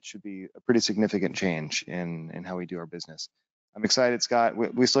 it should be a pretty significant change in how we do our business. I'm excited, Scott.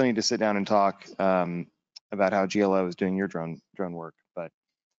 We still need to sit down and talk about how GLO is doing your drone work, but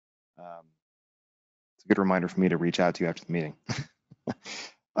it's a good reminder for me to reach out to you after the meeting.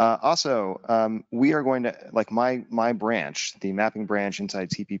 Also, we are going to, like my branch, the mapping branch inside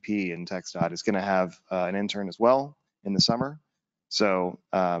TPP and TxDOT is going to have an intern as well in the summer. So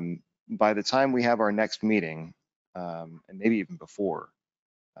by the time we have our next meeting, and maybe even before,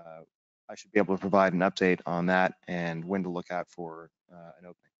 I should be able to provide an update on that and when to look out for an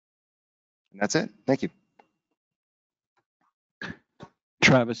opening. And that's it. Thank you.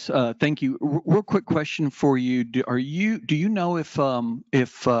 Travis, thank you. Real quick question for you. Do you know if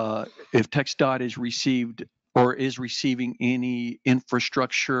TxDOT is received or is receiving any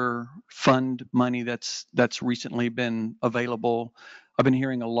infrastructure fund money that's recently been available? I've been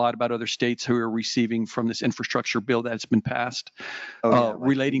hearing a lot about other states who are receiving from this infrastructure bill that's been passed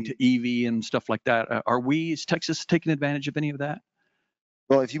relating to EV and stuff like that. Is Texas taking advantage of any of that?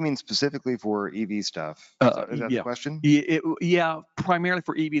 Well, if you mean specifically for EV stuff, is that the question? Yeah, primarily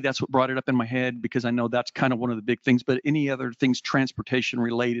for EV. That's what brought it up in my head because I know that's kind of one of the big things. But any other things transportation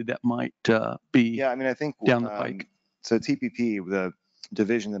related that might be Yeah, I mean, I think down the pike. So TPP, the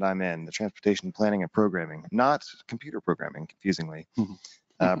division that I'm in, the Transportation Planning and Programming, not computer programming, confusingly,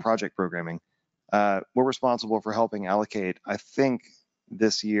 project programming. We're responsible for helping allocate, I think,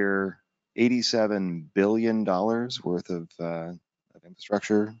 this year, $87 billion worth of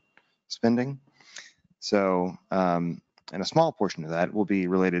infrastructure spending. So, and a small portion of that will be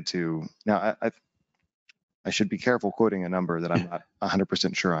related to, now I should be careful quoting a number that I'm not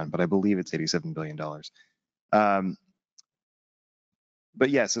 100% sure on, but I believe it's $87 billion. But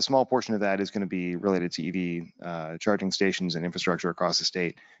yes, a small portion of that is going to be related to EV charging stations and infrastructure across the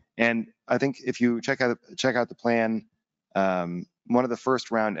state. And I think if you check out the plan, one of the first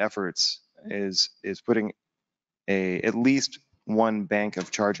round efforts is putting at least one bank of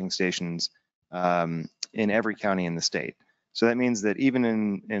charging stations in every county in the state. So that means that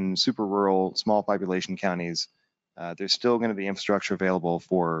even in super rural, small population counties, there's still going to be infrastructure available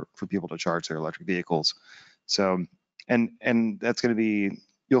for people to charge their electric vehicles. So, and that's going to be,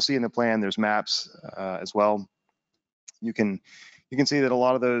 you'll see in the plan, there's maps as well. You can see that a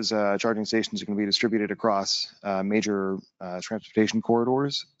lot of those charging stations are going to be distributed across major transportation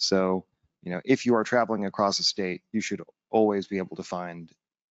corridors. So, you know, if you are traveling across the state, you should always be able to find,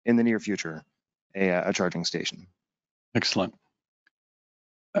 in the near future, a charging station. Excellent.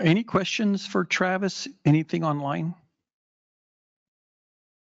 Any questions for Travis? Anything online?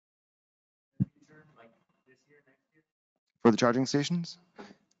 For the charging stations?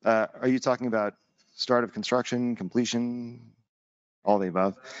 Are you talking about start of construction, completion, all the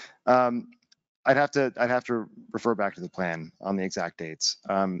above? I'd have to refer back to the plan on the exact dates.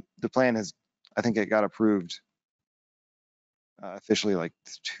 The plan has, I think it got approved officially like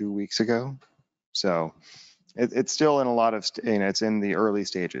 2 weeks ago. So it's still in a lot of, it's in the early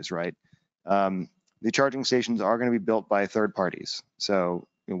stages, right? The charging stations are going to be built by third parties. So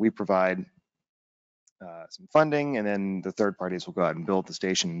we provide some funding, and then the third parties will go out and build the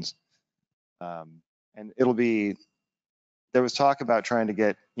stations. And it'll be, there was talk about trying to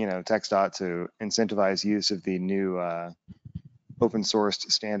get, TxDOT to incentivize use of the new open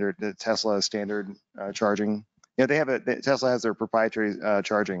sourced standard, the Tesla standard charging. Yeah, Tesla has their proprietary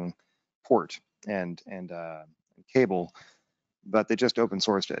charging port and cable, but they just open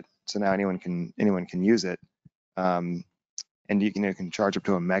sourced it. So now anyone can use it, and you can charge up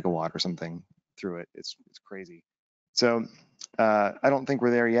to 1 megawatt or something through it. It's crazy. So I don't think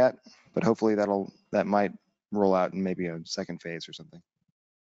we're there yet, but hopefully that might roll out in maybe a second phase or something.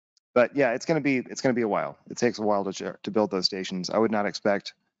 But yeah, it's going to be a while. It takes a while to build those stations. I would not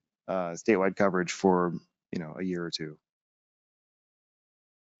expect statewide coverage for a year or two.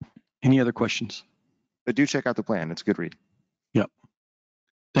 Any other questions? But do check out the plan. It's a good read. Yep.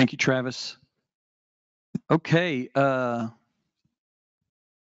 Thank you, Travis. Okay.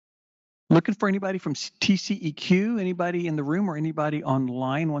 Looking for anybody from TCEQ, anybody in the room or anybody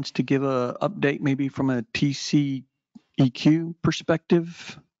online wants to give an update maybe from a TCEQ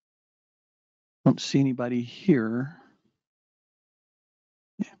perspective? Don't see anybody here.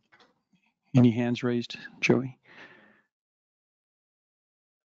 Yeah. Any hands raised, Joey?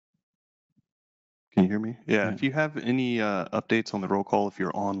 Can you hear me? Yeah. If you have any updates on the roll call, if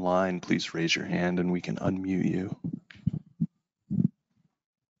you're online, please raise your hand and we can unmute you.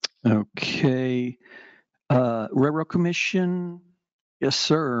 Okay. Railroad Commission. Yes,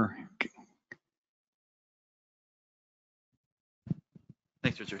 sir.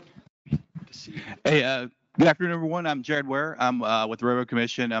 Thanks, Richard. Good to see you. Hey, Good afternoon, everyone. I'm Jared Ware. I'm with the Railroad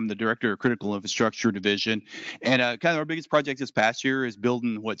Commission. I'm the Director of Critical Infrastructure Division. And kind of our biggest project this past year is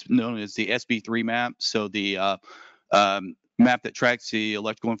building what's known as the SB3 map. So the map that tracks the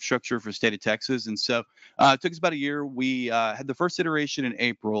electrical infrastructure for the state of Texas. And so it took us about a year. We had the first iteration in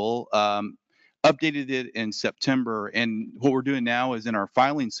April. Updated it in September, and what we're doing now is in our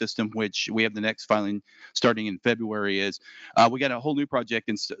filing system, which we have the next filing starting in February, is we got a whole new project.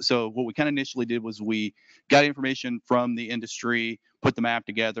 And so what we kind of initially did was we got information from the industry, put the map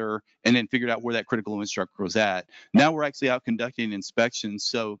together, and then figured out where that critical infrastructure was at. Now we're actually out conducting inspections.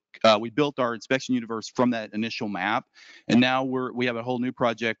 So we built our inspection universe from that initial map, and now we have a whole new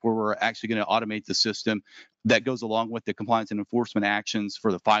project where we're actually going to automate the system that goes along with the compliance and enforcement actions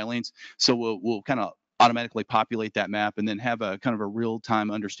for the filings. So we'll kind of automatically populate that map and then have a kind of a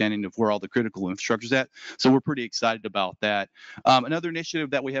real-time understanding of where all the critical infrastructure is at. So we're pretty excited about that. Another initiative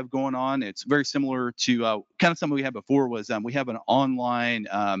that we have going on, it's very similar to kind of something we had before, was we have an online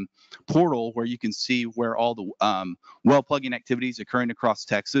portal where you can see where all the well plugging activities occurring across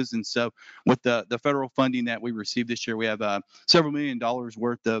Texas. And so with the federal funding that we received this year, we have several $1 million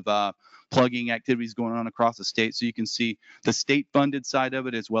worth of plugging activities going on across the state. So you can see the state funded side of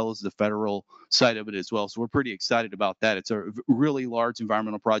it as well as the federal side of it as well. So we're pretty excited about that. It's a really large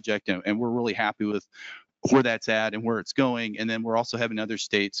environmental project, and we're really happy with where that's at and where it's going. And then we're also having other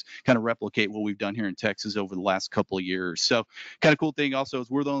states kind of replicate what we've done here in Texas over the last couple of years. So kind of cool thing also is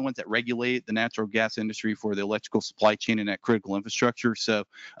we're the only ones that regulate the natural gas industry for the electrical supply chain and that critical infrastructure. So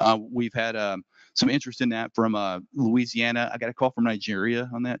we've had some interest in that from Louisiana. I got a call from Nigeria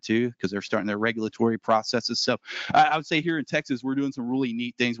on that too, because they're starting their regulatory processes. So I would say here in Texas, we're doing some really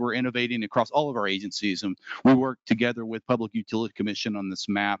neat things. We're innovating across all of our agencies, and we work together with Public Utility Commission on this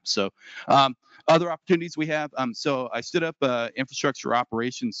map. So other opportunities we have. So I stood up infrastructure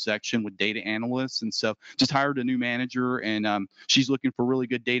operations section with data analysts. And so just hired a new manager, and she's looking for really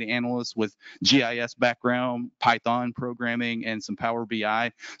good data analysts with GIS background, Python programming, and some Power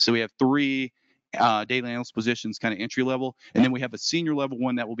BI. So we have 3 data analyst positions, kind of entry level, and then we have a senior level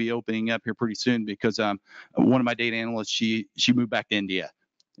one that will be opening up here pretty soon, because one of my data analysts, she moved back to India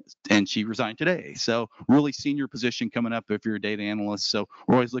and she resigned today. So really senior position coming up if you're a data analyst. So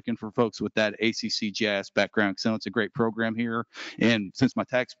we're always looking for folks with that ACC GIS background, because I know it's a great program here, and since my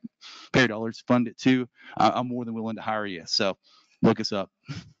taxpayer dollars fund it too, I'm more than willing to hire you. So look us up.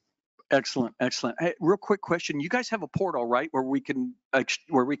 Excellent, excellent. Hey, real quick question. You guys have a portal, right, where we can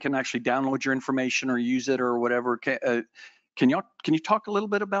actually download your information or use it or whatever? Can you talk a little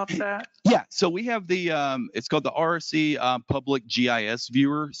bit about that? Yeah, so we have the it's called the RSC Public GIS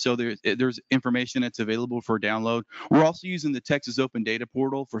Viewer. So there's information that's available for download. We're also using the Texas Open Data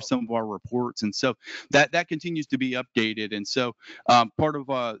Portal for some of our reports, and so that continues to be updated. And so part of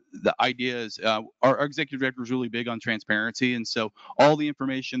the idea is our executive director is really big on transparency, and so all the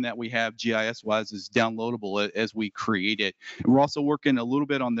information that we have GIS-wise is downloadable as we create it. And we're also working a little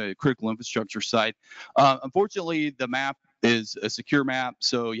bit on the critical infrastructure side. Unfortunately, the map is a secure map,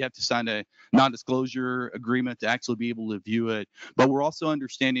 so you have to sign a non-disclosure agreement to actually be able to view it. But we're also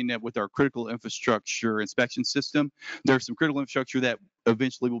understanding that with our critical infrastructure inspection system, there's some critical infrastructure that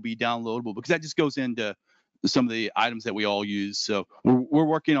eventually will be downloadable, because that just goes into some of the items that we all use. So we're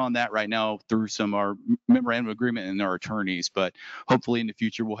working on that right now through some of our memorandum of agreement and our attorneys, but hopefully in the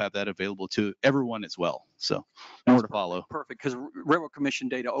future we'll have that available to everyone as well. So more to follow. Perfect, because Railroad Commission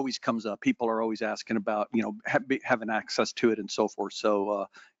data always comes up. People are always asking about, having access to it and so forth. So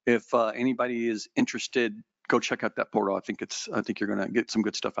if anybody is interested, go check out that portal. I think you're going to get some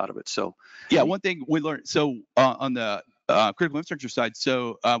good stuff out of it. So yeah, one thing we learned, so on the critical infrastructure side,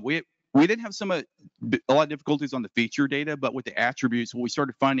 so we didn't have a lot of difficulties on the feature data, but with the attributes, what we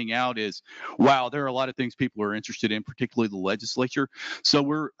started finding out is, wow, there are a lot of things people are interested in, particularly the legislature.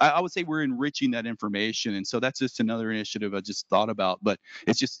 So I would say we're enriching that information. And so that's just another initiative I just thought about, but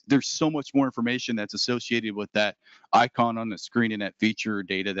it's just, there's so much more information that's associated with that icon on the screen and that feature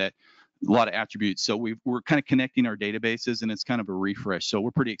data, that a lot of attributes. So we're kind of connecting our databases, and it's kind of a refresh. So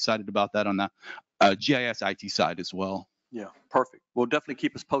we're pretty excited about that on the GIS IT side as well. Yeah, perfect. Well, definitely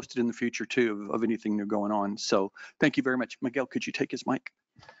keep us posted in the future too of anything new going on. So thank you very much. Miguel, could you take his mic?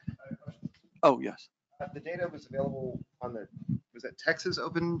 Oh, yes. The data was available on was that Texas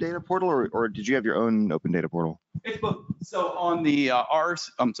Open Data Portal, or did you have your own Open Data Portal? It's both. So on the on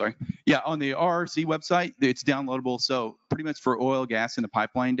the RRC website, it's downloadable. So pretty much for oil, gas, and the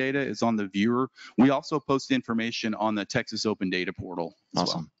pipeline data is on the viewer. We also post information on the Texas Open Data Portal as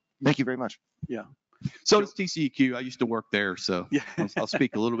Awesome. well. Thank you very much. Yeah. So does TCEQ. I used to work there, so yeah. I'll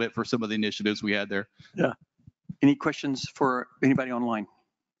speak a little bit for some of the initiatives we had there. Yeah. Any questions for anybody online?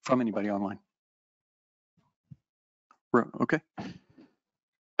 From anybody online? Okay.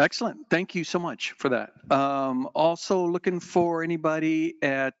 Excellent. Thank you so much for that. Also looking for anybody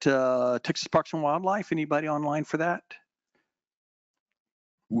at Texas Parks and Wildlife. Anybody online for that?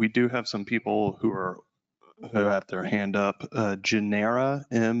 We do have some people who have their hand up. Genera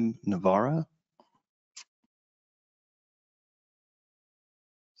M. Navarra.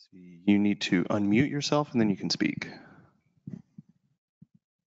 You need to unmute yourself and then you can speak.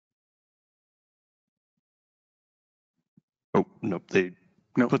 Oh, nope, they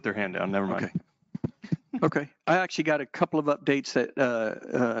put their hand down. Never mind. Okay. Okay. I actually got a couple of updates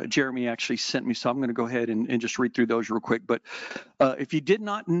that Jeremy actually sent me, so I'm going to go ahead and just read through those real quick. But if you did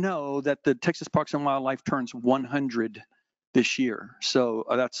not know that the Texas Parks and Wildlife turns 100 this year, so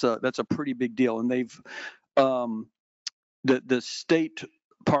that's a pretty big deal. And they've the state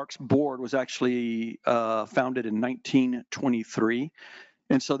parks board was actually founded in 1923,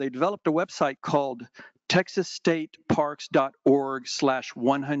 and so they developed a website called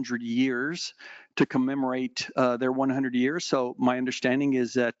texasstateparks.org/100 years to commemorate their 100 years. So my understanding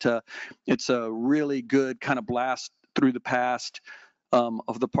is that it's a really good kind of blast through the past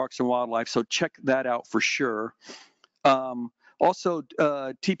of the parks and wildlife. So check that out for sure. Also,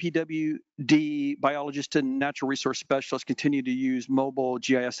 TPWD biologists and natural resource specialists continue to use mobile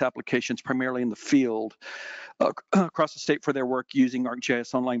GIS applications primarily in the field across the state for their work using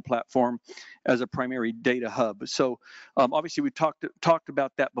ArcGIS online platform as a primary data hub. So obviously we talked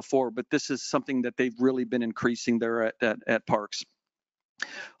about that before, but this is something that they've really been increasing there at parks.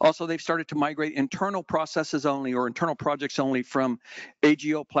 Also, they've started to migrate internal processes only or internal projects only from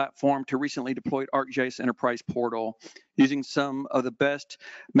AGO platform to recently deployed ArcGIS Enterprise Portal, using some of the best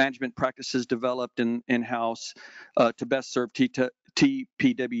management practices developed in-house to best serve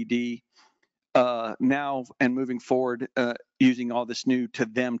TPWD now and moving forward using all this new to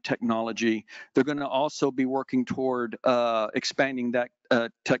them technology. They're going to also be working toward expanding that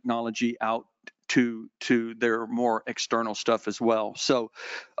technology out to their more external stuff as well. So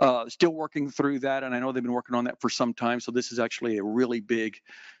still working through that, and I know they've been working on that for some time, so this is actually a really big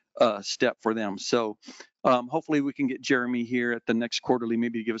step for them. So hopefully we can get Jeremy here at the next quarterly,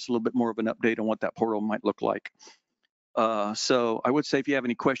 maybe to give us a little bit more of an update on what that portal might look like. So I would say if you have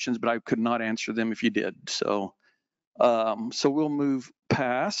any questions, but I could not answer them if you did. So so we'll move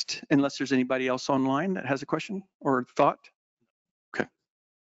past unless there's anybody else online that has a question or thought. Okay.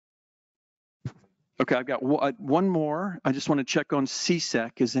 Okay, I've got one more. I just want to check on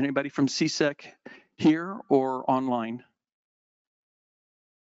CSEC. Is anybody from CSEC here or online?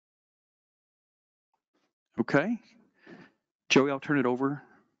 Okay. Joey, I'll turn it over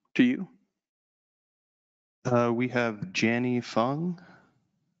to you. We have Janny Fung.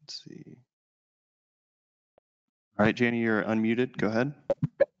 Let's see. All right, Janny, you're unmuted. Go ahead.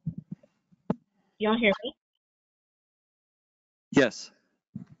 You don't hear me? Yes.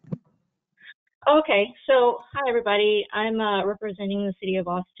 Okay, so hi everybody. I'm representing the City of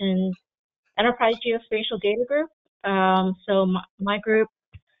Austin Enterprise Geospatial Data Group. So my group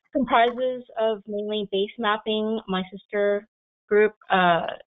comprises of mainly base mapping. My sister group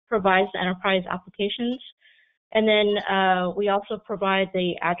provides the enterprise applications. And then we also provide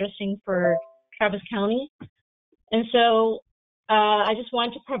the addressing for Travis County. And so I just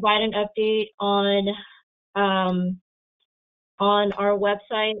wanted to provide an update on our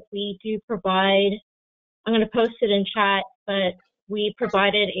website. We do provide, I'm going to post it in chat, but we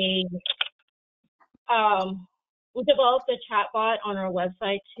provided we developed a chatbot on our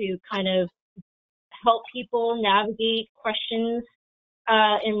website to kind of help people navigate questions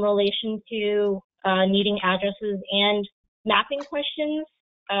in relation to needing addresses, and mapping questions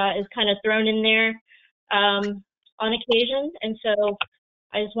is kind of thrown in there on occasion. And so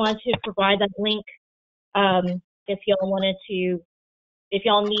I just wanted to provide that link if y'all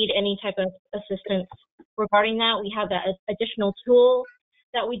need any type of assistance regarding that. We have that additional tool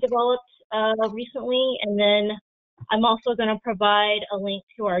that we developed recently, and then I'm also going to provide a link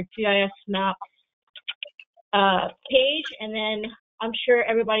to our GIS Maps page, and then I'm sure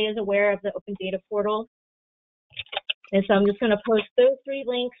everybody is aware of the Open Data Portal, and so I'm just going to post those 3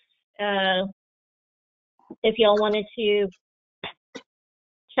 links if y'all wanted to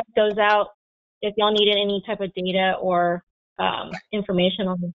check those out, if y'all needed any type of data or information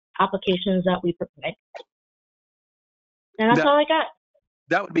on applications that we provide. And that's all I got.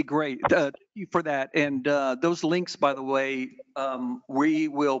 That would be great. Thank you for that. And those links, by the way, we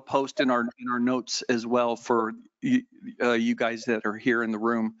will post in our notes as well for you guys that are here in the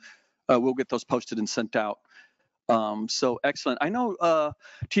room. We'll get those posted and sent out. So excellent. I know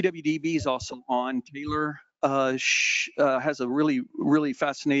TWDB is also on. Taylor has a really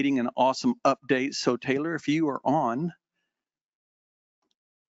fascinating and awesome update. So Taylor, if you are on,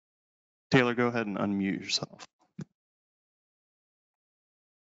 Taylor, go ahead and unmute yourself.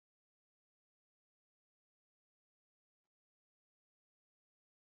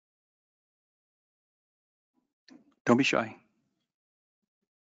 Don't be shy.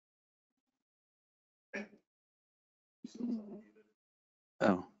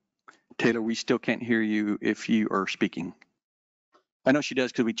 Oh, Taylor, we still can't hear you if you are speaking. I know she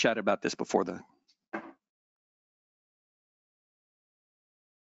does because we chatted about this before the.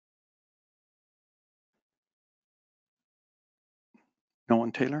 No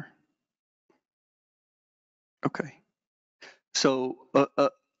one, Taylor? Okay. So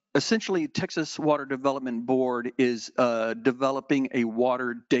essentially, Texas Water Development Board is developing a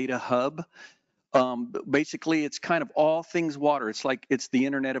water data hub. Basically, it's kind of all things water. It's like it's the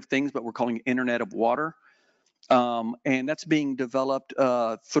Internet of Things, but we're calling it Internet of Water. And that's being developed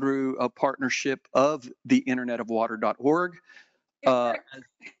through a partnership of the internetofwater.org. Oh,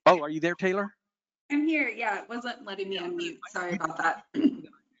 are you there, Taylor? I'm here. Yeah, it wasn't letting me unmute. Sorry about that.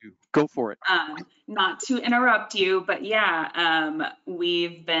 Go for it. Not to interrupt you, but yeah,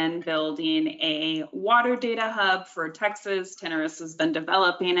 we've been building a water data hub for Texas. TNRIS has been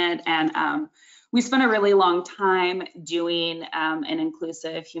developing it, and we spent a really long time doing an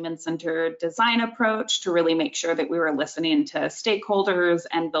inclusive, human-centered design approach to really make sure that we were listening to stakeholders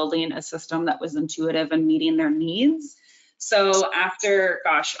and building a system that was intuitive and meeting their needs. So after,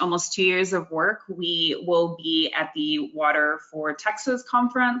 gosh, almost 2 years of work, we will be at the Water for Texas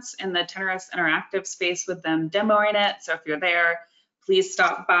conference in the TNRIS interactive space with them demoing it. So if you're there, please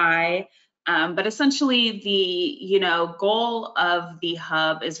stop by. But essentially the goal of the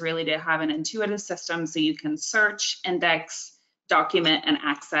hub is really to have an intuitive system so you can search, index, document, and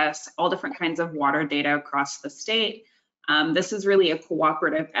access all different kinds of water data across the state. This is really a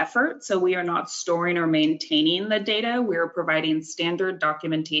cooperative effort, so we are not storing or maintaining the data. We are providing standard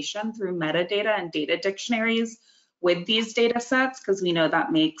documentation through metadata and data dictionaries with these data sets, because we know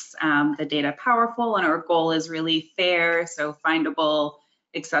that makes the data powerful, and our goal is really fair, so findable,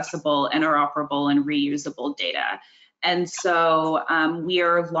 accessible, interoperable, and reusable data. And so we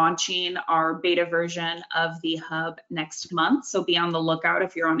are launching our beta version of the hub next month, so be on the lookout.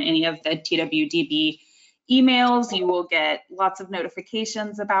 If you're on any of the TWDB emails, you will get lots of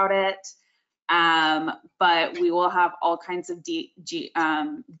notifications about it. But we will have all kinds of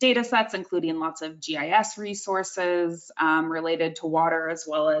data sets, including lots of GIS resources related to water, as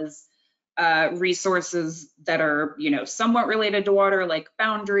well as resources that are, somewhat related to water, like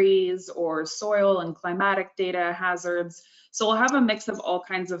boundaries or soil and climatic data hazards. So we'll have a mix of all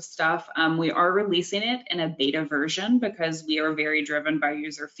kinds of stuff. We are releasing it in a beta version because we are very driven by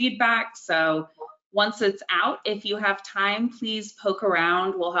user feedback. So once it's out, if you have time, please poke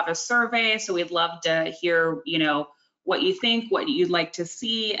around. We'll have a survey, so we'd love to hear, what you think, what you'd like to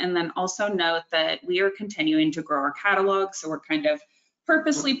see, and then also note that we are continuing to grow our catalog, so we're kind of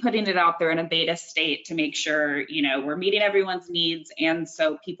purposely putting it out there in a beta state to make sure, we're meeting everyone's needs, and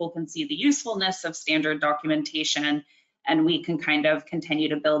so people can see the usefulness of standard documentation, and we can kind of continue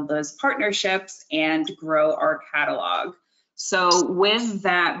to build those partnerships and grow our catalog. So with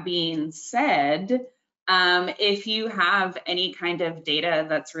that being said, if you have any kind of data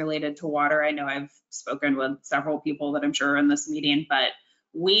that's related to water, I know I've spoken with several people that I'm sure are in this meeting, but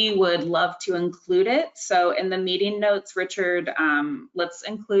we would love to include it. So in the meeting notes, Richard, let's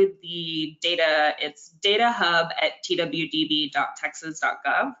include the data. It's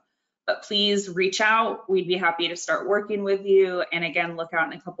datahub@twdb.texas.gov. But please reach out. We'd be happy to start working with you. And again, look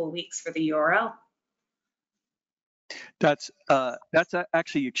out in a couple of weeks for the URL. That's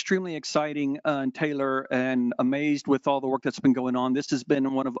actually extremely exciting, Taylor, and amazed with all the work that's been going on. This has been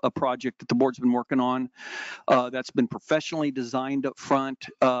a project that the board's been working on that's been professionally designed up front.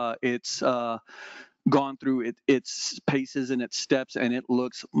 It's gone through its paces and its steps, and it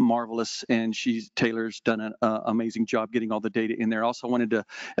looks marvelous. And Taylor's done an amazing job getting all the data in there. Also wanted to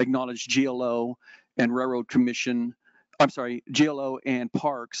acknowledge GLO and Railroad Commission. I'm sorry, GLO and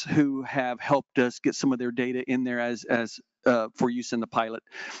Parks, who have helped us get some of their data in there as for use in the pilot.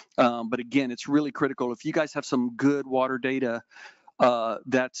 But again, it's really critical. If you guys have some good water data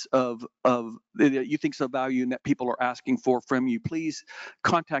that's that you think's of value and that people are asking for from you, please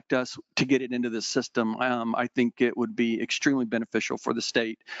contact us to get it into the system. I think it would be extremely beneficial for the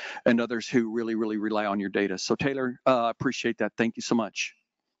state and others who really, really rely on your data. So Taylor, appreciate that. Thank you so much.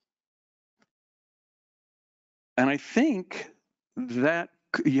 And I think that,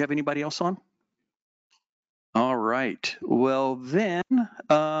 you have anybody else on? All right. Well then,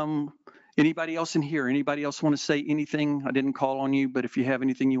 anybody else in here? Anybody else want to say anything? I didn't call on you, but if you have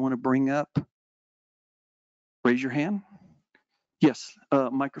anything you want to bring up, raise your hand. Yes,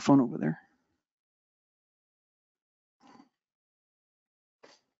 microphone over there.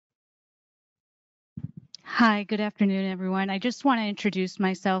 Hi, good afternoon, everyone. I just want to introduce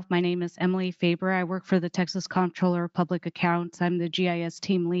myself. My name is Emily Faber. I work for the Texas Comptroller of Public Accounts. I'm the GIS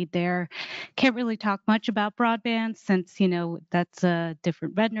team lead there. Can't really talk much about broadband since, that's a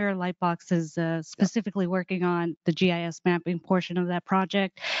different vendor. Lightbox is specifically working on the GIS mapping portion of that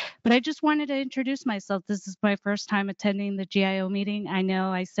project. But I just wanted to introduce myself. This is my first time attending the GIO meeting. I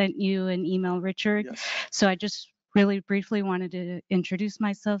know I sent you an email, Richard. Yes. So I just really briefly wanted to introduce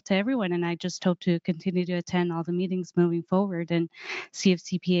myself to everyone, and I just hope to continue to attend all the meetings moving forward and see if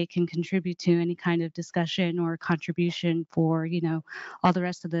CPA can contribute to any kind of discussion or contribution for, all the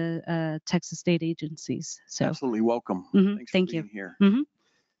rest of the Texas state agencies. So Absolutely welcome. Thanks thank for you. being here. Mhm.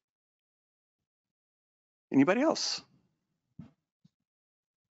 Anybody else?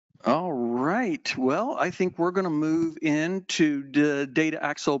 All right. Well, I think we're going to move into the Data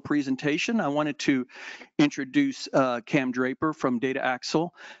Axle presentation. I wanted to introduce Cam Draper from Data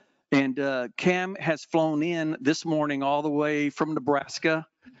Axle. And Cam has flown in this morning all the way from Nebraska,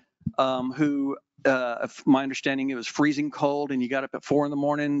 my understanding, it was freezing cold and you got up at 4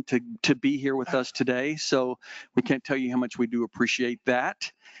 a.m. to be here with us today. So we can't tell you how much we do appreciate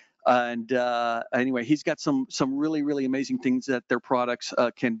that. And anyway, he's got some really, really amazing things that their products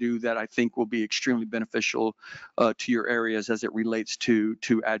can do that I think will be extremely beneficial to your areas as it relates to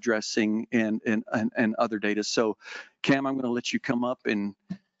addressing and other data. So Cam, I'm going to let you come up and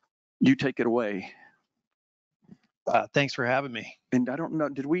you take it away. Thanks for having me. And I don't know,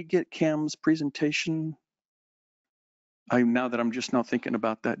 did we get Cam's presentation? Now that I'm just now thinking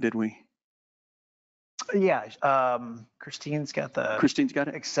about that, did we? Yeah, Christine's got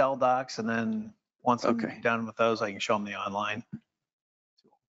it? Excel docs, and then once I'm done with those, I can show them the online.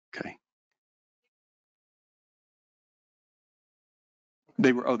 Okay.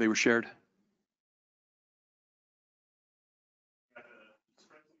 They were shared.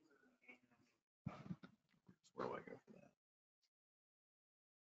 Where do I go for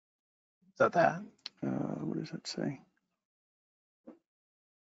that? Is that? What does that say?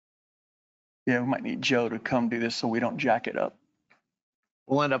 Yeah, we might need Joe to come do this so we don't jack it up.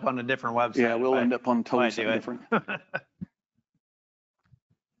 We'll end up on a different website. Yeah, we'll end up on totally something different.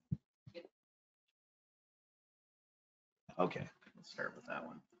 Okay, let's start with that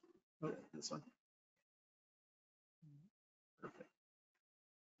one. Oh, this one. Perfect.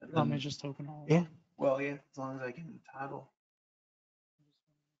 Let me just open all. Yeah, well, yeah, as long as I can toggle.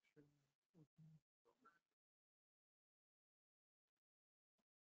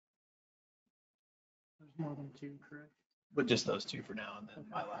 There's more than 2, correct? But just those 2 for now, and then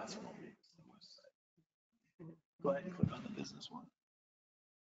my last one will be the west side. Go ahead and click on the business one.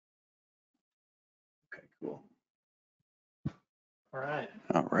 Okay, cool. All right.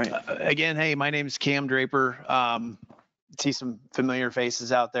 All right. Again, hey, my name is Cam Draper. See some familiar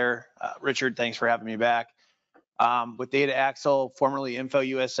faces out there. Richard, thanks for having me back. With Data Axle, formerly Info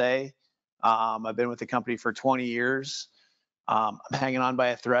USA. I've been with the company for 20 years. I'm hanging on by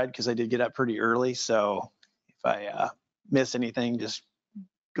a thread because I did get up pretty early. So if I miss anything, just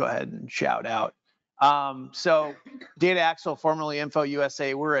go ahead and shout out. So Data Axle, formerly Info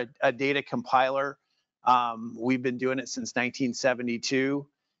USA, we're a data compiler. We've been doing it since 1972,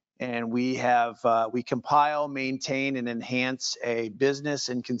 and we compile, maintain, and enhance a business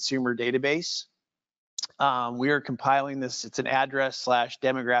and consumer database. We are compiling this. It's an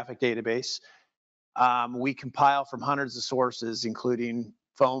address/demographic database. We compile from hundreds of sources, including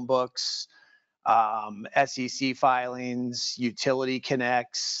phone books, SEC filings, utility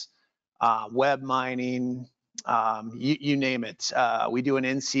connects, web mining, you name it. We do an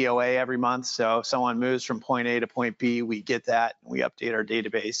NCOA every month. So if someone moves from point A to point B, we get that and we update our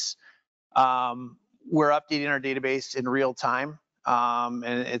database. We're updating our database in real time, and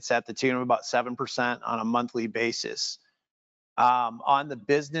it's at the tune of about 7% on a monthly basis. On the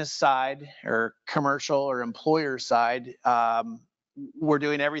business side or commercial or employer side, we're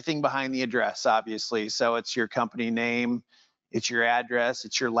doing everything behind the address, obviously. So it's your company name, it's your address,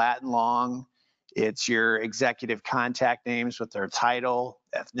 it's your Latin long, it's your executive contact names with their title,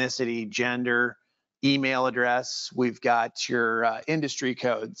 ethnicity, gender, email address. We've got your industry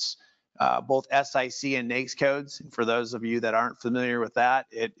codes, both SIC and NAICS codes. And for those of you that aren't familiar with that,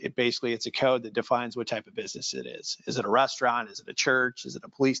 basically it's a code that defines what type of business it is. Is it a restaurant? Is it a church? Is it a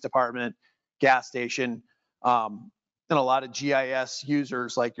police department, gas station? And a lot of GIS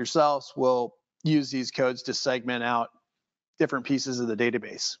users like yourselves will use these codes to segment out different pieces of the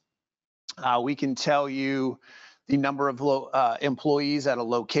database. We can tell you the number of employees at a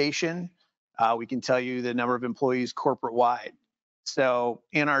location. We can tell you the number of employees corporate-wide. So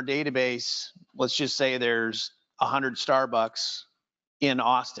in our database, let's just say there's 100 Starbucks in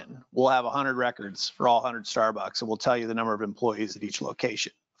Austin. We'll have 100 records for all 100 Starbucks, and we'll tell you the number of employees at each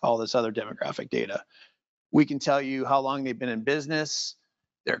location, all this other demographic data. We can tell you how long they've been in business,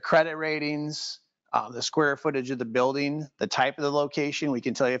 their credit ratings, the square footage of the building, the type of the location. We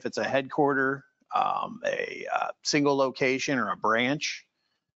can tell you if it's a headquarter, a single location, or a branch.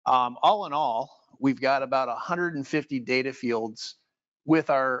 All in all, we've got about 150 data fields with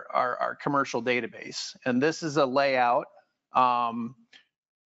our commercial database. And this is a layout.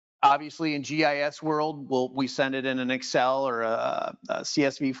 Obviously in GIS world, we send it in an Excel or a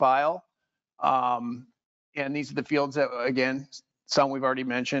CSV file. And these are the fields that, again, some we've already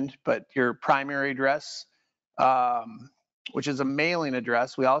mentioned, but your primary address, which is a mailing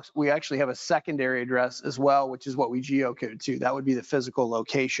address. We actually have a secondary address as well, which is what we geocode to. That would be the physical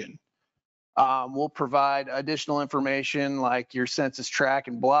location. We'll provide additional information like your census tract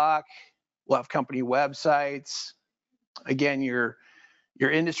and block. We'll have company websites. Again, your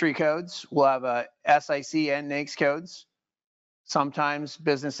industry codes. We'll have SIC and NAICS codes. Sometimes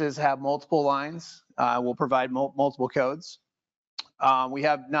businesses have multiple lines. We'll provide multiple codes. We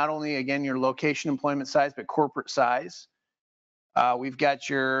have not only, again, your location employment size, but corporate size. We've got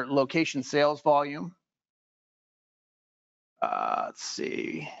your location sales volume. Let's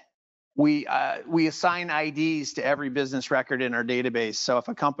see. We assign IDs to every business record in our database. So if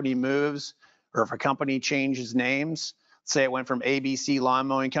a company moves or if a company changes names, say it went from ABC Lawn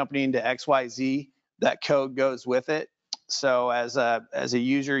Mowing Company into XYZ, that code goes with it. So as a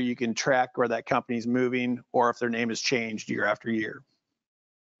user, you can track where that company's moving or if their name has changed year after year.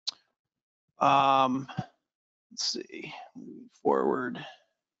 Let's see, moving forward.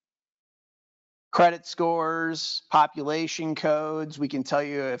 Credit scores, population codes. We can tell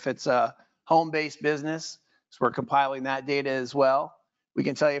you if it's a home-based business, so we're compiling that data as well. We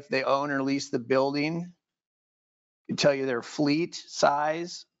can tell you if they own or lease the building. We can tell you their fleet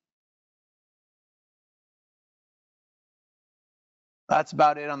size. That's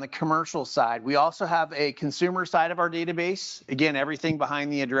about it on the commercial side. We also have a consumer side of our database. Again, everything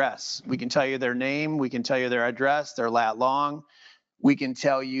behind the address. We can tell you their name, we can tell you their address, their lat long. We can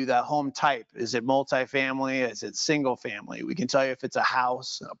tell you the home type. Is it multifamily? Is it single family? We can tell you if it's a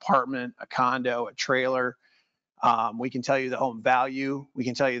house, an apartment, a condo, a trailer. We can tell you the home value. We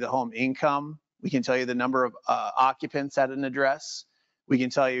can tell you the home income. We can tell you the number of occupants at an address. We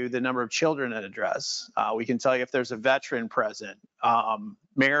can tell you the number of children at address. We can tell you if there's a veteran present,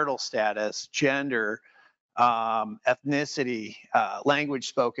 marital status, gender, ethnicity, language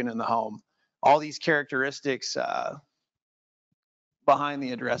spoken in the home. All these characteristics behind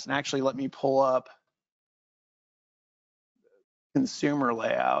the address. And actually, let me pull up consumer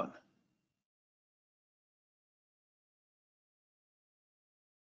layout.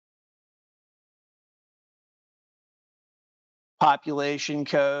 Population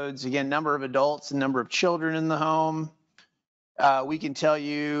codes, again, number of adults and number of children in the home. We can tell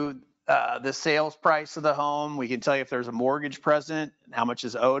you the sales price of the home. We can tell you if there's a mortgage present, how much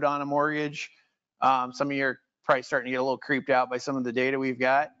is owed on a mortgage. Some of you are probably starting to get a little creeped out by some of the data we've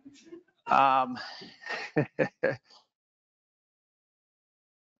got.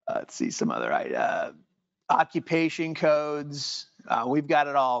 Let's see some other occupation codes. We've got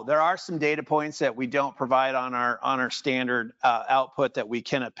it all. There are some data points that we don't provide on our standard output that we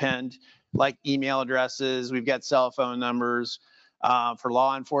can append, like email addresses. We've got cell phone numbers. For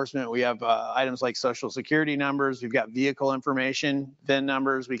law enforcement, we have items like social security numbers. We've got vehicle information, VIN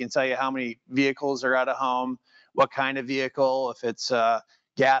numbers. We can tell you how many vehicles are at a home, what kind of vehicle, if it's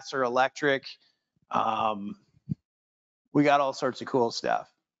gas or electric. We got all sorts of cool stuff.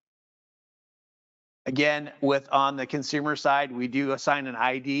 Again, on the consumer side, we do assign an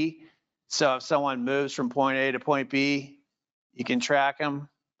ID. So if someone moves from point A to point B, you can track them.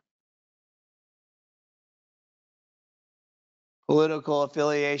 Political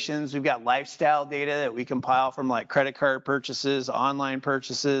affiliations, we've got lifestyle data that we compile from like credit card purchases, online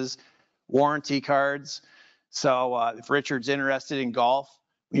purchases, warranty cards. So if Richard's interested in golf,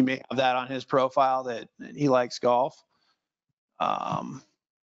 we may have that on his profile that he likes golf.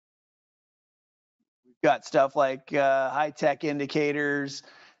 We've got stuff like high-tech indicators,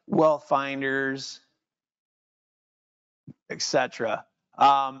 wealth finders, etc.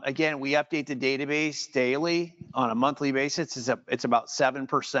 Again, we update the database daily on a monthly basis. It's about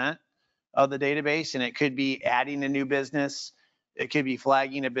 7% of the database, and it could be adding a new business. It could be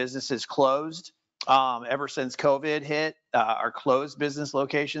flagging a business as closed. Ever since COVID hit, our closed business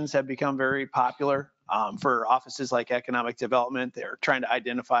locations have become very popular for offices like economic development. They're trying to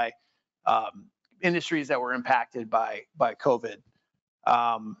identify industries that were impacted by COVID.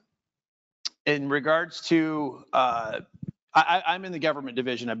 In regards to, I'm in the government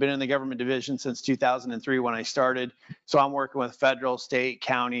division. I've been in the government division since 2003 when I started. So I'm working with federal, state,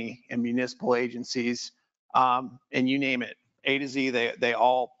 county, and municipal agencies, and you name it, A to Z. They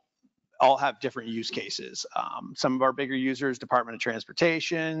all have different use cases. Some of our bigger users, Department of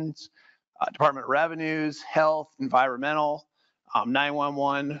Transportation, Department of Revenues, Health, Environmental,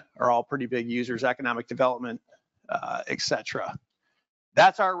 911 are all pretty big users, economic development, et cetera.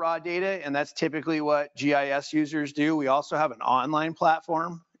 That's our raw data, and that's typically what GIS users do. We also have an online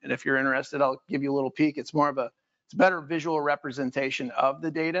platform, and if you're interested, I'll give you a little peek. It's more of it's a better visual representation of the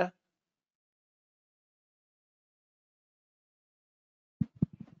data.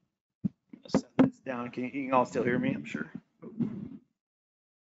 Set this down. You can all still hear me, I'm sure.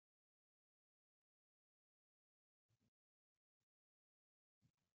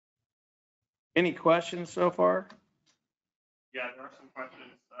 Any questions so far? Yeah, there are some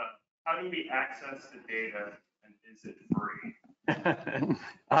questions. How do we access the data, and is it free?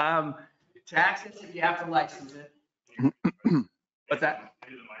 To access it, you have to license it. What's that?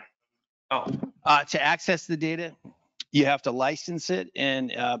 To access the data, you have to license it,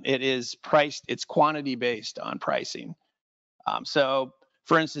 and it is priced, it's quantity based on pricing. So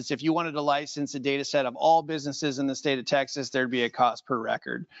for instance, if you wanted to license a data set of all businesses in the state of Texas, there'd be a cost per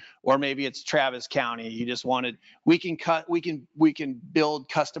record. Or maybe it's Travis County. You just wanted, we can build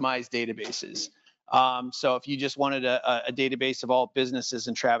customized databases. So if you just wanted a database of all businesses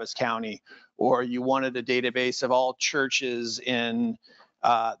in Travis County, or you wanted a database of all churches in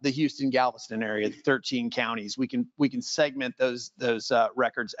the Houston Galveston area, the 13 counties, we can segment those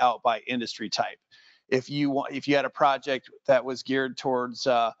records out by industry type. If you had a project that was geared towards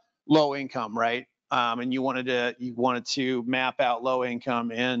low income, right, and you wanted to map out low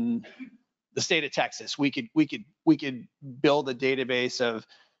income in the state of Texas, we could build a database of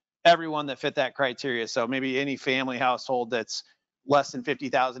everyone that fit that criteria. So maybe any family household that's less than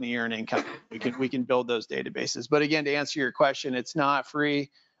 50,000 a year in income, we can build those databases. But again, to answer your question, it's not free.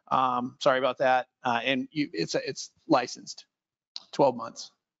 Sorry about that, and it's licensed, 12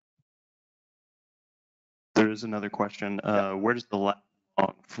 months. There is another question. Where does the lag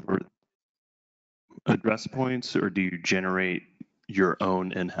for address points, or do you generate your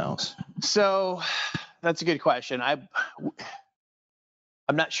own in-house? So that's a good question. I'm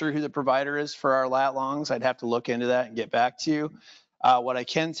not sure who the provider is for our lat longs. I'd have to look into that and get back to you. What I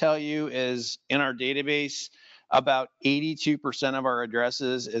can tell you is in our database, about 82% of our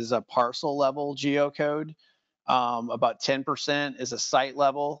addresses is a parcel level geocode. About 10% is a site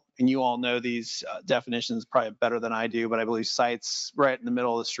level, and you all know these definitions probably better than I do, but I believe sites right in the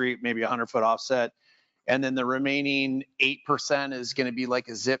middle of the street, maybe 100-foot offset. And then the remaining 8% is going to be like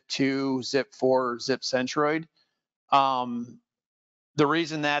a zip 2, zip 4, zip centroid. The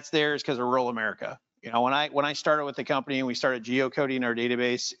reason that's there is because of rural America. You know, when I started with the company and we started geocoding our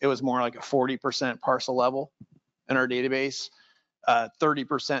database, it was more like a 40% parcel level in our database,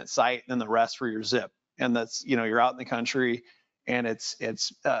 30% site, and then the rest for your zip. And that's, you know, you're out in the country and it's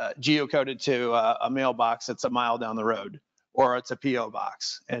geocoded to a mailbox that's a mile down the road, or it's a PO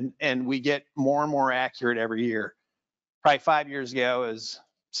box. And we get more and more accurate every year. Probably 5 years ago is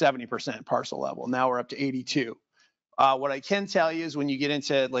 70% parcel level. Now we're up to 82. What I can tell you is when you get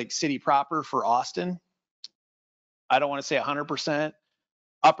into like city proper for Austin, I don't want to say 100%,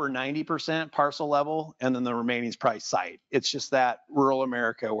 upper 90% parcel level, and then the remaining is probably site. It's just that rural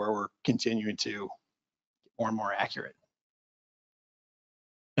America where we're continuing to get more and more accurate.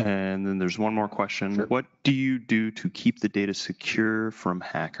 And then there's one more question. Sure. What do you do to keep the data secure from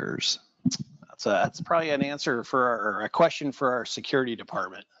hackers? That's probably an answer or a question for our security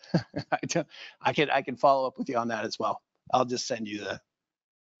department. I can follow up with you on that as well. I'll just send you the.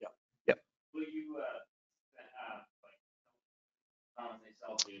 Yep. Will you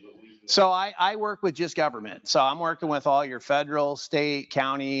So I work with just government. So I'm working with all your federal, state,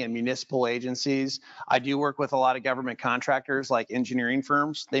 county, and municipal agencies. I do work with a lot of government contractors like engineering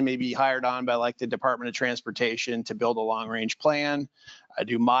firms. They may be hired on by like the Department of Transportation to build a long-range plan. I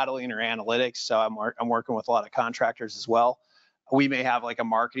do modeling or analytics. So I'm working with a lot of contractors as well. We may have like a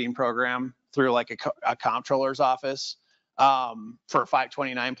marketing program through like a comptroller's office for a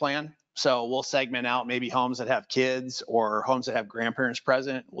 529 plan. So we'll segment out maybe homes that have kids or homes that have grandparents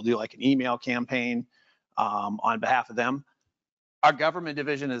present. We'll do like an email campaign on behalf of them. Our government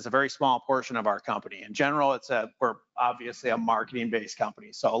division is a very small portion of our company. In general, we're obviously a marketing-based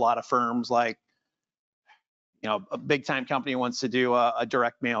company. So a lot of firms like, you know, a big time company wants to do a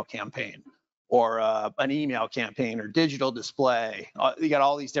direct mail campaign or an email campaign or digital display. You got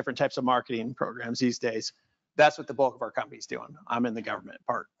all these different types of marketing programs these days. That's what the bulk of our company's doing. I'm in the government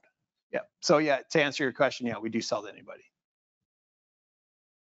part. Yeah. So yeah, to answer your question, yeah, we do sell to anybody.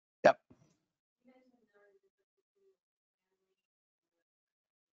 Yep.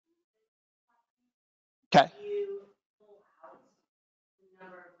 Okay.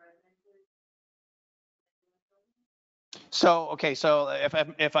 So, okay, so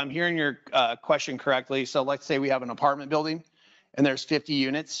if I'm hearing your question correctly, so let's say we have an apartment building and there's 50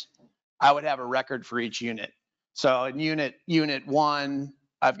 units, I would have a record for each unit. So in unit 1,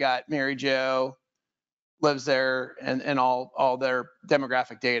 I've got Mary Jo lives there and all their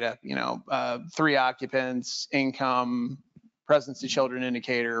demographic data, 3 occupants, income, presence of children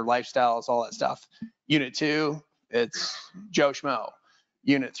indicator, lifestyles, all that stuff. Unit 2, it's Joe Schmo.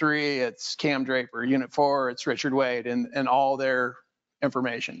 Unit 3, it's Cam Draper. Unit 4, it's Richard Wade and all their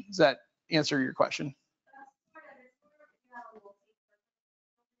information. Does that answer your question?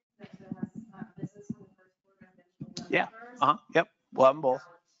 Yeah. Yep. We'll have them both.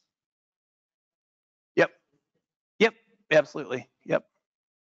 Yep. Absolutely. Yep.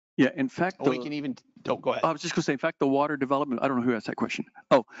 Yeah. In fact, we can even. Don't go ahead. I was just going to say, in fact, the water development. I don't know who asked that question.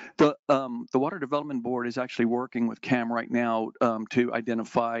 Oh, the water development board is actually working with CAM right now to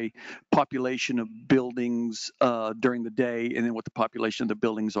identify population of buildings during the day, and then what the population of the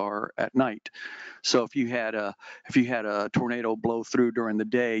buildings are at night. So if you had a tornado blow through during the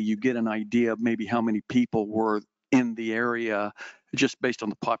day, you get an idea of maybe how many people were in the area just based on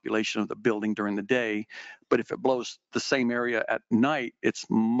the population of the building during the day. But if it blows the same area at night, it's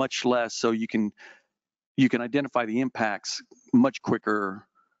much less. So you can identify the impacts much quicker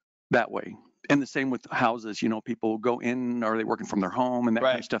that way. And the same with houses, people go in, are they working from their home and that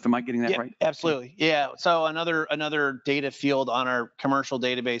kind of stuff? Am I getting that right? Absolutely. Yeah. So another data field on our commercial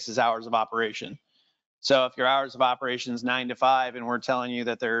database is hours of operation. So if your hours of operation is 9 to 5 and we're telling you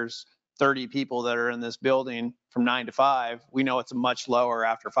that there's 30 people that are in this building from 9 to 5, we know it's much lower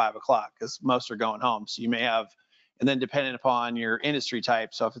after 5 o'clock because most are going home. So you may have, and then depending upon your industry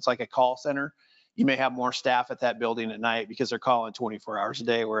type. So if it's like a call center, you may have more staff at that building at night because they're calling 24 hours a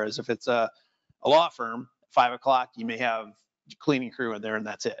day. Whereas if it's a law firm, 5 o'clock, you may have cleaning crew in there and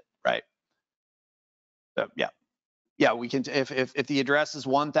that's it, right? So, yeah, we can, if the address is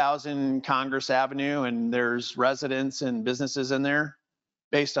 1000 Congress Avenue and there's residents and businesses in there,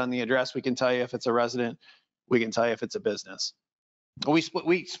 based on the address, we can tell you if it's a resident, we can tell you if it's a business. We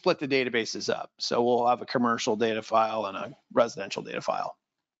split the databases up. So we'll have a commercial data file and a residential data file.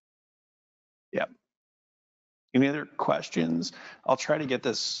 Yep. Any other questions? I'll try to get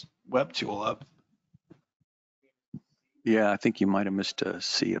this web tool up. Yeah, I think you might have missed a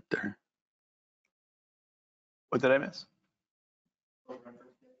C up there. What did I miss?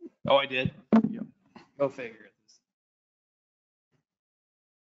 Oh, I did? Yep. Go figure.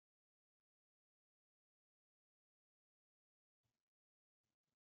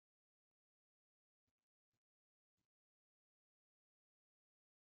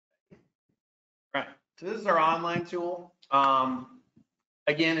 Right. So this is our online tool.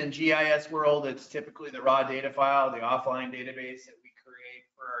 Again, in GIS world, it's typically the raw data file, the offline database that we create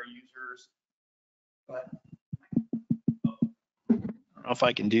for our users. But I don't know if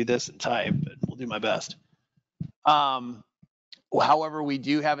I can do this and type, but we'll do my best. However, we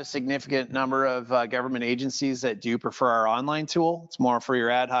do have a significant number of government agencies that do prefer our online tool. It's more for your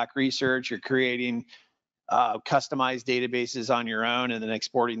ad hoc research. You're creating customized databases on your own and then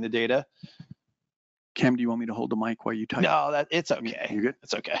exporting the data. Cam, do you want me to hold the mic while you type? No, it's okay. You good?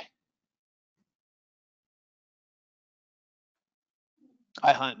 It's okay.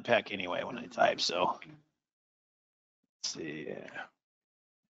 I hunt and peck anyway when I type, so. Let's see.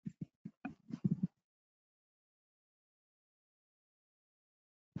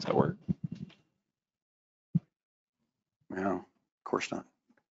 Does that work? No, of course not.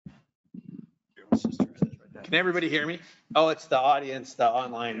 Can everybody hear me? Oh, it's the audience, the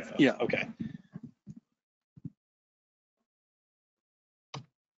online. Yeah. Okay.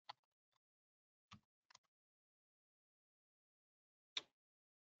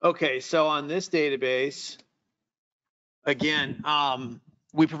 Okay, so on this database, again,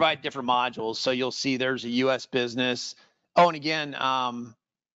 we provide different modules. So you'll see there's a US business. Oh, and again, I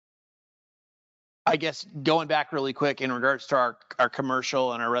guess going back really quick in regards to our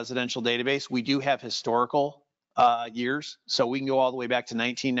commercial and our residential database, we do have historical years. So we can go all the way back to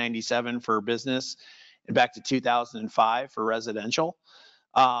 1997 for business and back to 2005 for residential.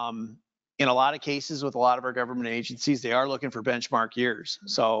 In a lot of cases with a lot of our government agencies, they are looking for benchmark years.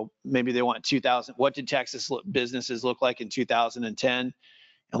 So maybe they want 2000. What did Texas businesses look like in 2010?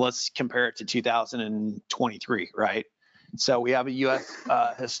 And let's compare it to 2023, right? So we have a U.S.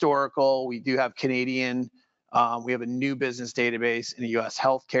 historical. We do have Canadian We have a new business database in the U.S.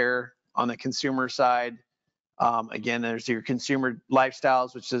 healthcare on the consumer side. Again, there's your consumer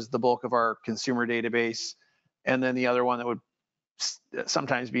lifestyles, which is the bulk of our consumer database. And then the other one that would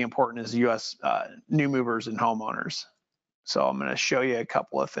sometimes be important is U.S. New movers and homeowners. So I'm going to show you a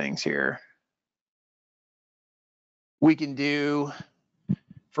couple of things here. We can do,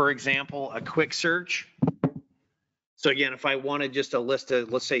 for example, a quick search. So again, if I wanted just a list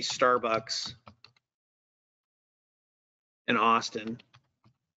of, let's say, Starbucks in Austin.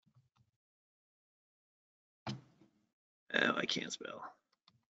 Oh, I can't spell.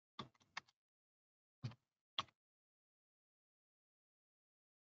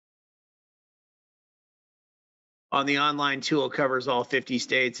 On the online tool, it covers all 50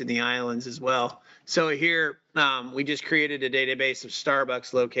 states and the islands as well. So here, we just created a database of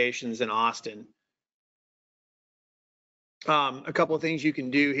Starbucks locations in Austin. A couple of things you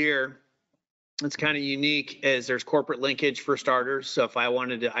can do here. It's kind of unique is there's corporate linkage for starters. So if I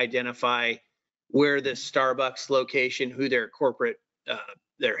wanted to identify where this Starbucks location, who their corporate,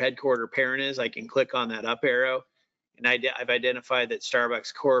 their headquarter parent is, I can click on that up arrow. And I've identified that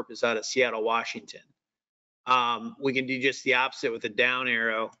Starbucks Corp is out of Seattle, Washington. We can do just the opposite with a down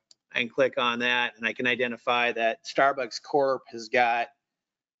arrow. I can click on that and I can identify that Starbucks Corp has got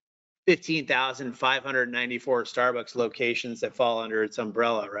 15,594 Starbucks locations that fall under its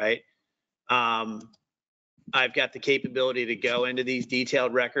umbrella, right? I've got the capability to go into these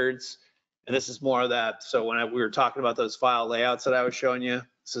detailed records, and this is more of that. So when we were talking about those file layouts that I was showing you,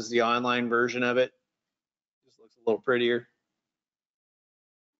 this is the online version of it. Just looks a little prettier.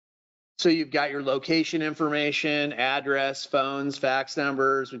 So you've got your location information, address, phones, fax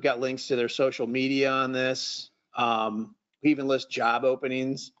numbers. We've got links to their social media on this. We even list job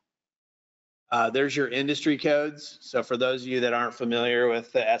openings. There's your industry codes. So for those of you that aren't familiar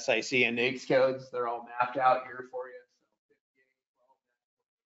with the SIC and NAICS codes, they're all mapped out here for you.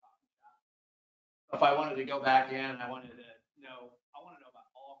 So if I wanted to go back in and I wanted to know about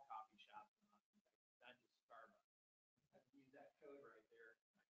all coffee shops, not just Starbucks. I can use that code right there.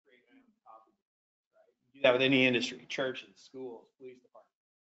 Create my own coffee, right? You do that with any industry, churches, schools, police departments,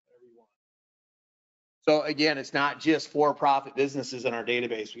 whatever you want. So again, it's not just for-profit businesses in our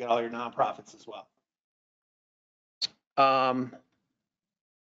database. We got all your nonprofits as well.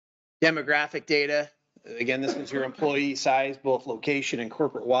 Demographic data. Again, this is your employee size, both location and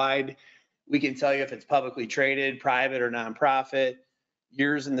corporate wide. We can tell you if it's publicly traded, private, or nonprofit.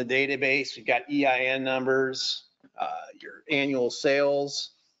 Years in the database. We've got EIN numbers, your annual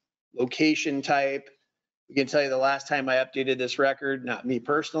sales, location type. We can tell you the last time I updated this record, not me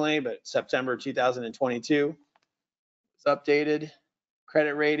personally, but September 2022. It's updated.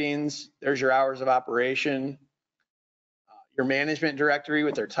 Credit ratings, there's your hours of operation. Your management directory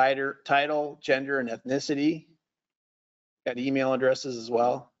with their title, gender, and ethnicity. Got email addresses as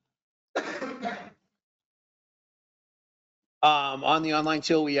well. On the online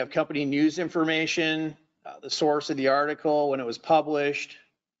tool, we have company news information, the source of the article, when it was published,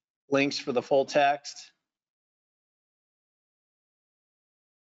 links for the full text.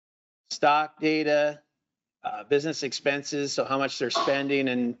 Stock data, business expenses, so how much they're spending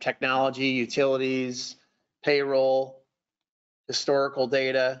in technology, utilities, payroll, historical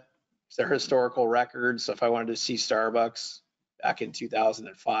data, their historical records. So if I wanted to see Starbucks back in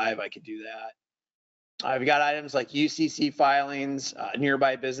 2005, I could do that. I've got items like UCC filings,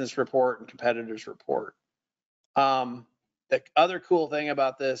 nearby business report, and competitors report. The other cool thing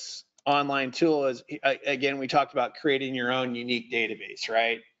about this online tool is, again, we talked about creating your own unique database,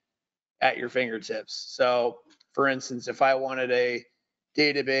 right? At your fingertips. So for instance, if I wanted a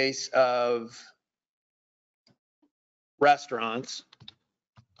database of restaurants,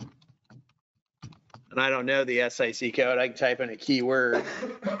 and I don't know the SIC code, I can type in a keyword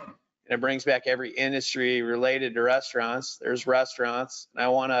and it brings back every industry related to restaurants. There's restaurants, and I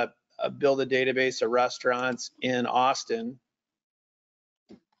want to build a database of restaurants in Austin.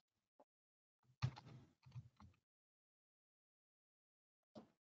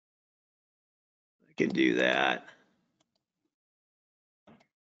 I can do that.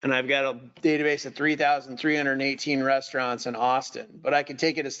 And I've got a database of 3,318 restaurants in Austin, but I could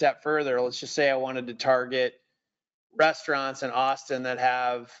take it a step further. Let's just say I wanted to target restaurants in Austin that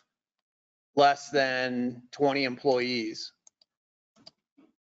have less than 20 employees.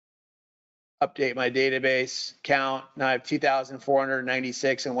 Update my database count. Now I have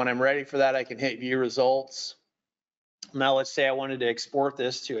 2,496, and when I'm ready for that, I can hit view results. Now let's say I wanted to export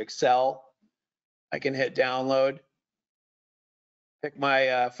this to Excel. I can hit download. Pick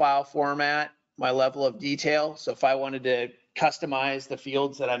my file format, my level of detail. So if I wanted to customize the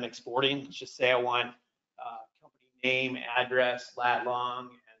fields that I'm exporting, let's just say I want name, address, lat long,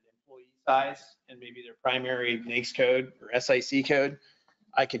 and employee size, and maybe their primary NAICS code or SIC code.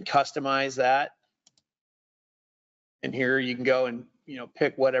 I could customize that. And here you can go and,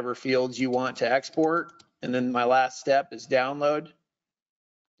 pick whatever fields you want to export. And then my last step is download.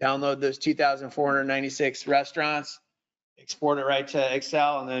 Download those 2,496 restaurants, export it right to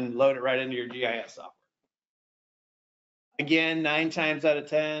Excel, and then load it right into your GIS software. Again, 9 times out of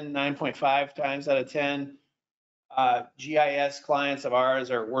 10, 9.5 times out of 10, GIS clients of ours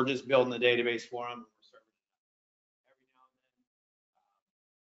we're just building the database for them. Every now and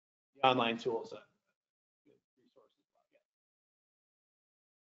then, the online tools.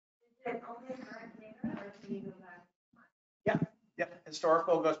 Yeah,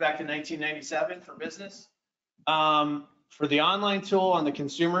 historical goes back to 1997 for business. For the online tool on the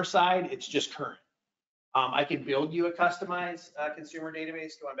consumer side, it's just current. I can build you a customized consumer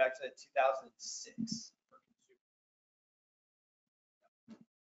database going back to 2006.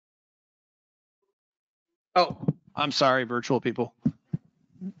 Oh, I'm sorry, virtual people.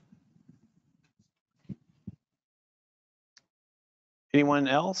 Anyone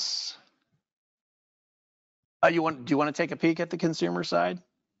else? Do you want to take a peek at the consumer side?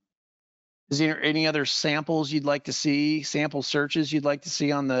 Is there any other samples you'd like to see, sample searches you'd like to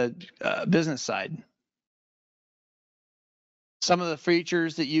see on the business side? Some of the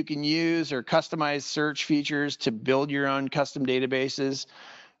features that you can use are customized search features to build your own custom databases.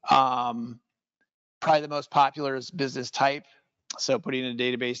 Probably the most popular is business type. So putting a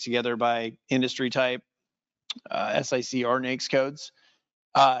database together by industry type, SIC or NAICS codes.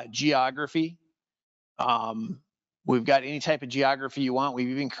 Geography. We've got any type of geography you want. We've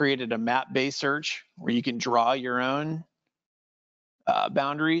even created a map-based search where you can draw your own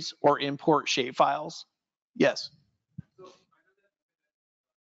boundaries or import shape files. Yes.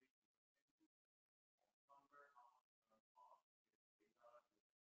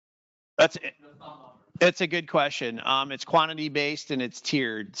 It's a good question. It's quantity based and it's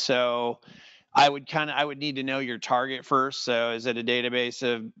tiered. So I would need to know your target first. So is it a database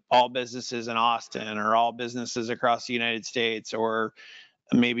of all businesses in Austin or all businesses across the United States, or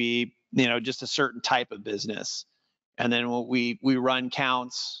maybe, just a certain type of business? And then we run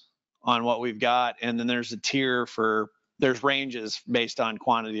counts on what we've got. And then there's a tier there's ranges based on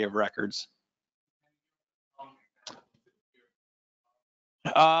quantity of records.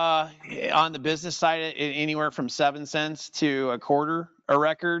 On the business side, anywhere from 7 cents to a quarter a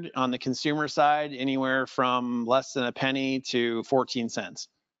record. On the consumer side, anywhere from less than a penny to 14 cents.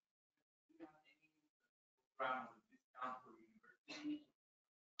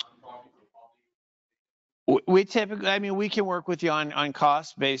 We typically, we can work with you on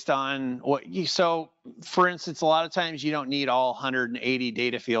cost based on what you, so for instance, a lot of times you don't need all 180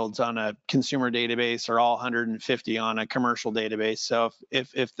 data fields on a consumer database or all 150 on a commercial database. So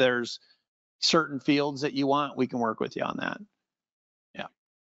if there's certain fields that you want, we can work with you on that. Yeah.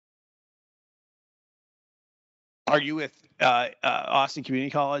 Are you with Austin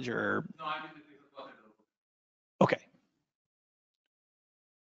Community College or? No, I'm in the Okay.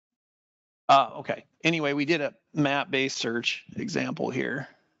 Okay. Anyway, we did a map-based search example here.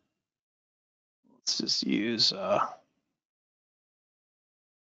 Let's just use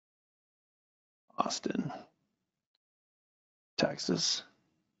Austin, Texas.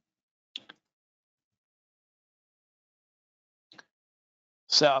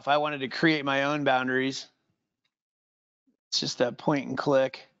 So if I wanted to create my own boundaries, it's just a point and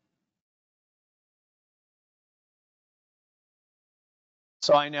click.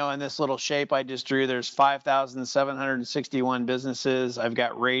 So I know in this little shape I just drew, there's 5,761 businesses. I've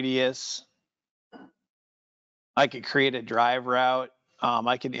got radius. I could create a drive route.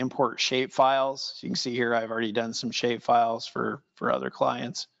 I could import shape files. So you can see here, I've already done some shape files for other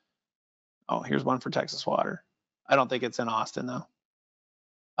clients. Oh, here's one for Texas Water. I don't think it's in Austin though.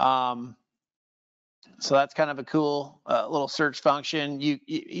 So that's kind of a cool little search function.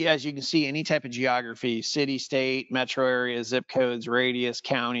 As you can see, any type of geography, city, state, metro area, zip codes, radius,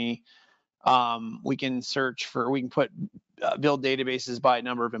 county. We can search for, we can build databases by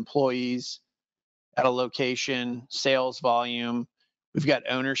number of employees at a location, sales volume. We've got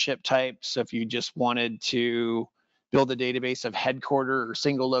ownership types. So if you just wanted to build a database of headquarter or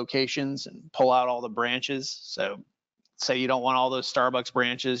single locations and pull out all the branches. So say you don't want all those Starbucks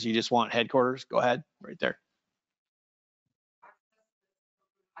branches, you just want headquarters, go ahead, right there.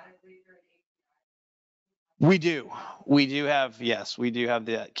 We do have, yes, we do have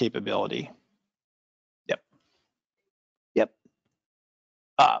that capability. Yep.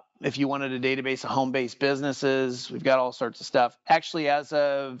 If you wanted a database of home-based businesses, we've got all sorts of stuff. Actually, as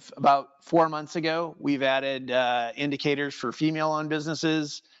of about 4 months ago, we've added indicators for female-owned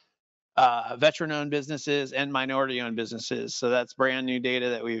businesses, veteran-owned businesses, and minority-owned businesses. So that's brand new data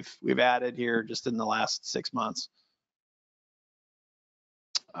that we've added here just in the last 6 months.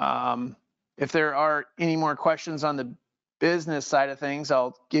 If there are any more questions on the business side of things,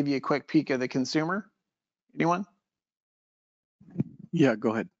 I'll give you a quick peek of the consumer. Anyone? Yeah,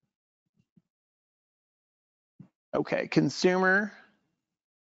 go ahead. Okay, consumer.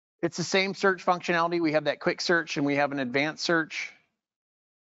 It's the same search functionality. We have that quick search and we have an advanced search.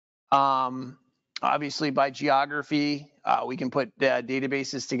 Obviously by geography, we can put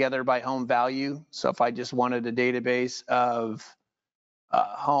databases together by home value. So if I just wanted a database of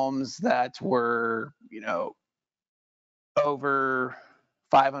homes that were, you know, over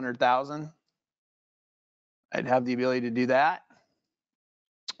 500,000, I'd have the ability to do that.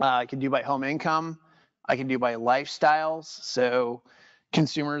 I can do by home income. I can do by lifestyles. So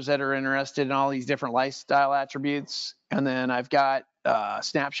consumers that are interested in all these different lifestyle attributes. And then I've got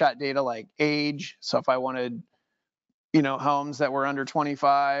snapshot data like age. So if I wanted, you know, homes that were under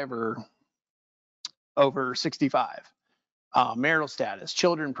 25 or over 65. Marital status,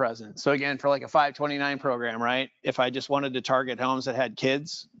 children present. So again, for like a 529 program, right? If I just wanted to target homes that had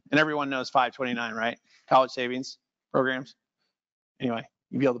kids, and everyone knows 529, right? College savings programs. Anyway,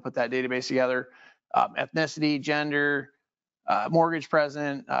 you'd be able to put that database together. Ethnicity, gender, mortgage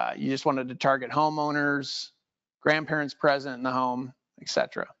present. You just wanted to target homeowners, grandparents present in the home,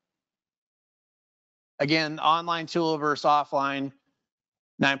 etc. Again, online tool versus offline.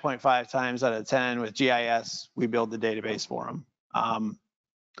 9.5 times out of 10 with GIS, we build the database for them.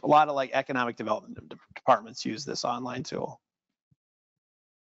 A lot of like economic development departments use this online tool.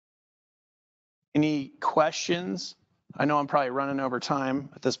 Any questions? I know I'm probably running over time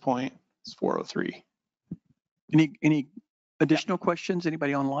at this point. It's 4:03. Any additional questions?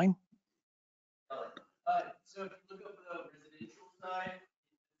 Anybody online? So if you look up the residential side,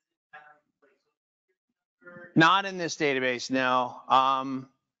 not in this database, no.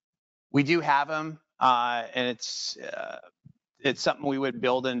 We do have them, and it's something we would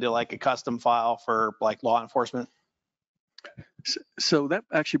build into like a custom file for like law enforcement. So that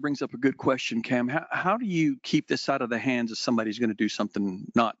actually brings up a good question, Cam. How do you keep this out of the hands of somebody who's going to do something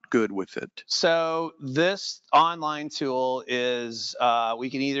not good with it? So this online tool is, we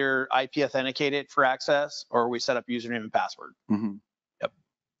can either IP authenticate it for access, or we set up username and password. Mm-hmm. Yep.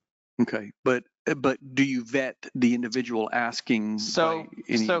 Okay, but do you vet the individual asking? So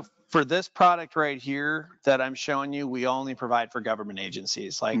for this product right here that I'm showing you, we only provide for government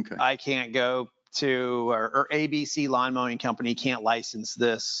agencies. Like okay. I can't go to, or ABC Lawn Mowing Company can't license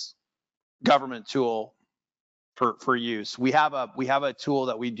this government tool for use. We have a tool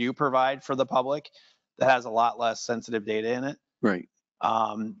that we do provide for the public that has a lot less sensitive data in it. Right.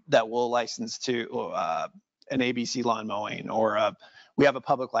 That will license to an ABC Lawn Mowing, or we have a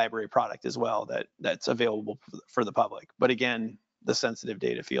public library product as well that's available for the public. But again, the sensitive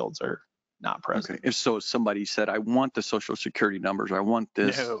data fields are not present. Okay. If so, somebody said, I want the social security numbers, I want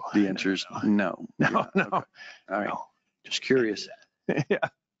this, no, the answer is no. No. Okay. All right. No. Just curious. Yeah.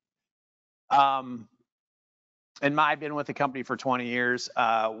 And I've been with the company for 20 years.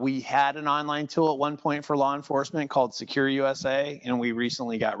 We had an online tool at one point for law enforcement called Secure USA, and we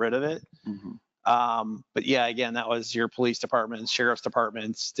recently got rid of it. Mm-hmm. But yeah, again, that was your police departments, sheriff's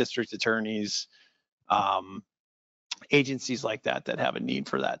departments, district attorneys, agencies like that have a need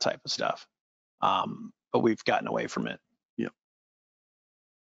for that type of stuff. But we've gotten away from it. Yep.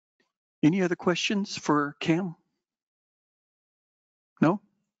 Any other questions for Cam? No?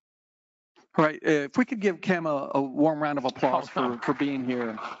 All right, if we could give Cam a warm round of applause for being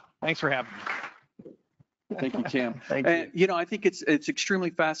here. Thanks for having me. Thank you, Cam. Thank you. You know, I think it's extremely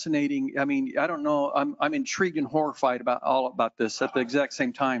fascinating. I mean, I don't know, I'm intrigued and horrified about this at the exact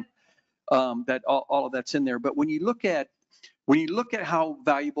same time, that all of that's in there. But when you look at how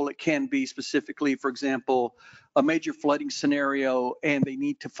valuable it can be, specifically, for example, a major flooding scenario, and they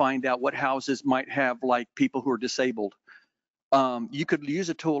need to find out what houses might have like people who are disabled. You could use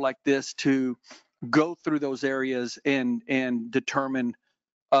a tool like this to go through those areas and determine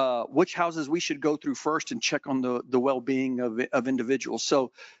which houses we should go through first and check on the well-being of individuals.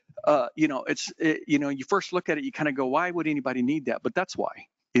 So, you know, you first look at it, you kind of go, why would anybody need that? But that's why,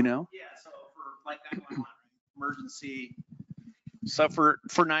 you know? Yeah. So for like 911 emergency. So for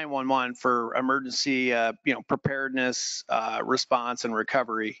 911, for emergency, preparedness, response, and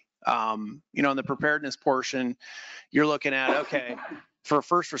recovery. In the preparedness portion, you're looking at, okay, for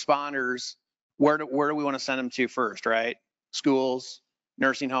first responders, where do we want to send them to first, right? Schools,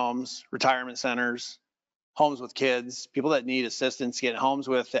 nursing homes, retirement centers, homes with kids, people that need assistance getting homes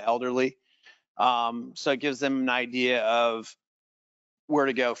with the elderly. So it gives them an idea of where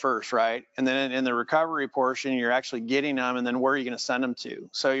to go first, right? And then in the recovery portion, you're actually getting them, and then where are you going to send them to?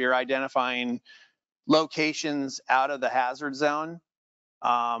 So you're identifying locations out of the hazard zone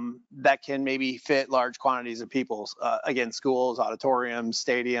that can maybe fit large quantities of people. Again, schools, auditoriums,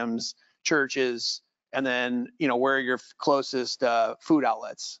 stadiums, churches, and then, you know, where are your closest food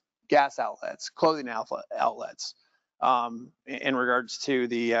outlets, gas outlets, clothing outlets in regards to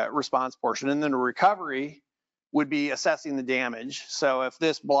the response portion. And then the recovery would be assessing the damage. So if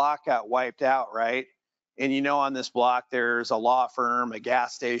this block got wiped out, right, and you know on this block there's a law firm, a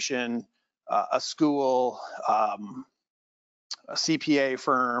gas station, a school, a CPA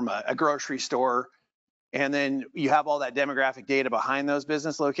firm, a grocery store, and then you have all that demographic data behind those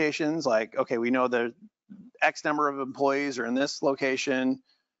business locations, like, okay, we know the X number of employees are in this location,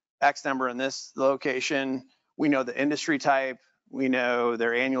 X number in this location, we know the industry type, we know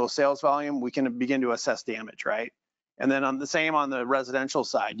their annual sales volume, we can begin to assess damage, right? And then on the same on the residential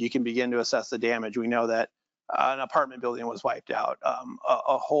side, you can begin to assess the damage. We know that an apartment building was wiped out,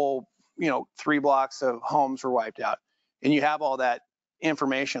 a whole, you know, 3 blocks of homes were wiped out. And you have all that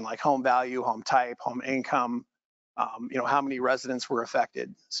information like home value, home type, home income, you know, how many residents were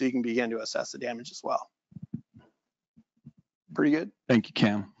affected. So you can begin to assess the damage as well. Pretty good. Thank you,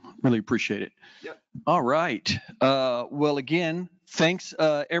 Cam. Really appreciate it. Yep. All right. Well, again, thanks,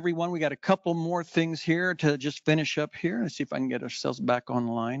 everyone. We got a couple more things here to just finish up here. Let's see if I can get ourselves back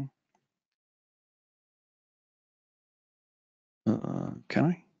online. Can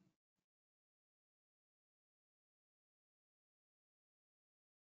I?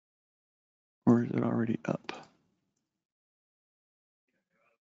 Or is it already up?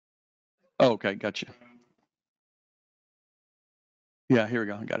 Oh, okay, gotcha. Yeah, here we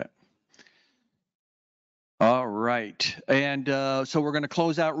go. I got it. All right. And so we're going to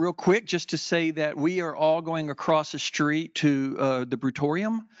close out real quick just to say that we are all going across the street to the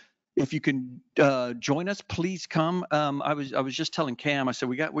Brutorium. If you can join us, please come. I was just telling Cam, I said,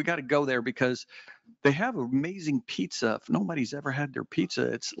 we got to go there because they have amazing pizza. If nobody's ever had their pizza,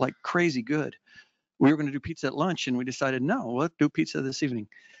 it's like crazy good. We were going to do pizza at lunch and we decided, no, let's do pizza this evening.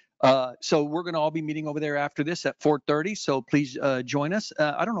 So we're going to all be meeting over there after this at 4:30. So please join us.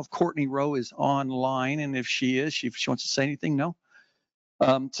 I don't know if Courtney Rowe is online, and if she is, if she wants to say anything, no.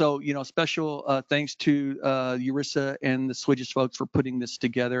 So, you know, special thanks to Urissa and the Swidges folks for putting this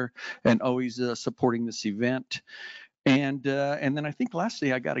together and always supporting this event. And then I think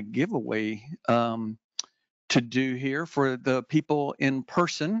lastly, I got a giveaway to do here for the people in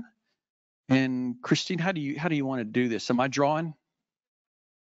person. And Christine, how do you want to do this? Am I drawing?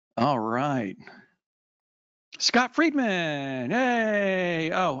 All right. Scott Friedman. Hey.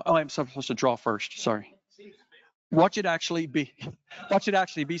 Oh, I'm supposed to draw first. Sorry. Watch it actually be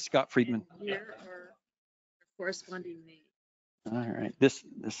Scott Friedman. Here or corresponding name. All right. This.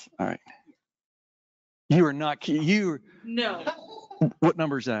 All right. You are not. You. No. What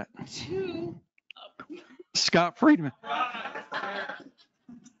number is that? 2. Scott Friedman.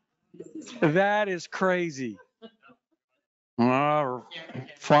 That is crazy. Oh,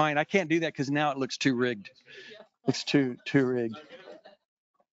 fine. I can't do that because now it looks too rigged. It's too rigged.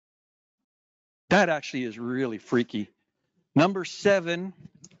 That actually is really freaky. Number 7,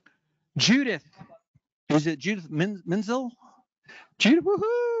 Judith. Is it Judith Menzel? Judith,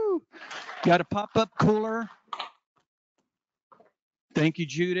 woohoo! Got a pop-up cooler. Thank you,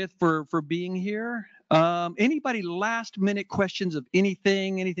 Judith, for being here. Anybody last-minute questions of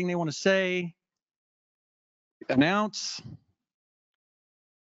anything they want to say? Announce?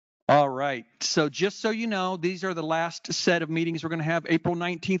 All right. So just so you know, these are the last set of meetings we're going to have. April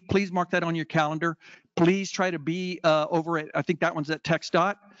 19th, please mark that on your calendar. Please try to be over at, I think that one's at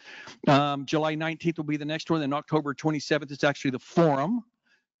TxDOT. July 19th will be the next one. Then October 27th is actually the forum.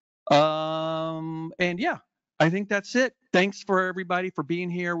 And yeah, I think that's it. Thanks for everybody for being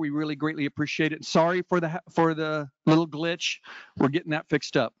here. We really greatly appreciate it. Sorry for the little glitch. We're getting that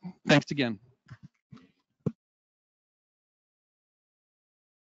fixed up. Thanks again.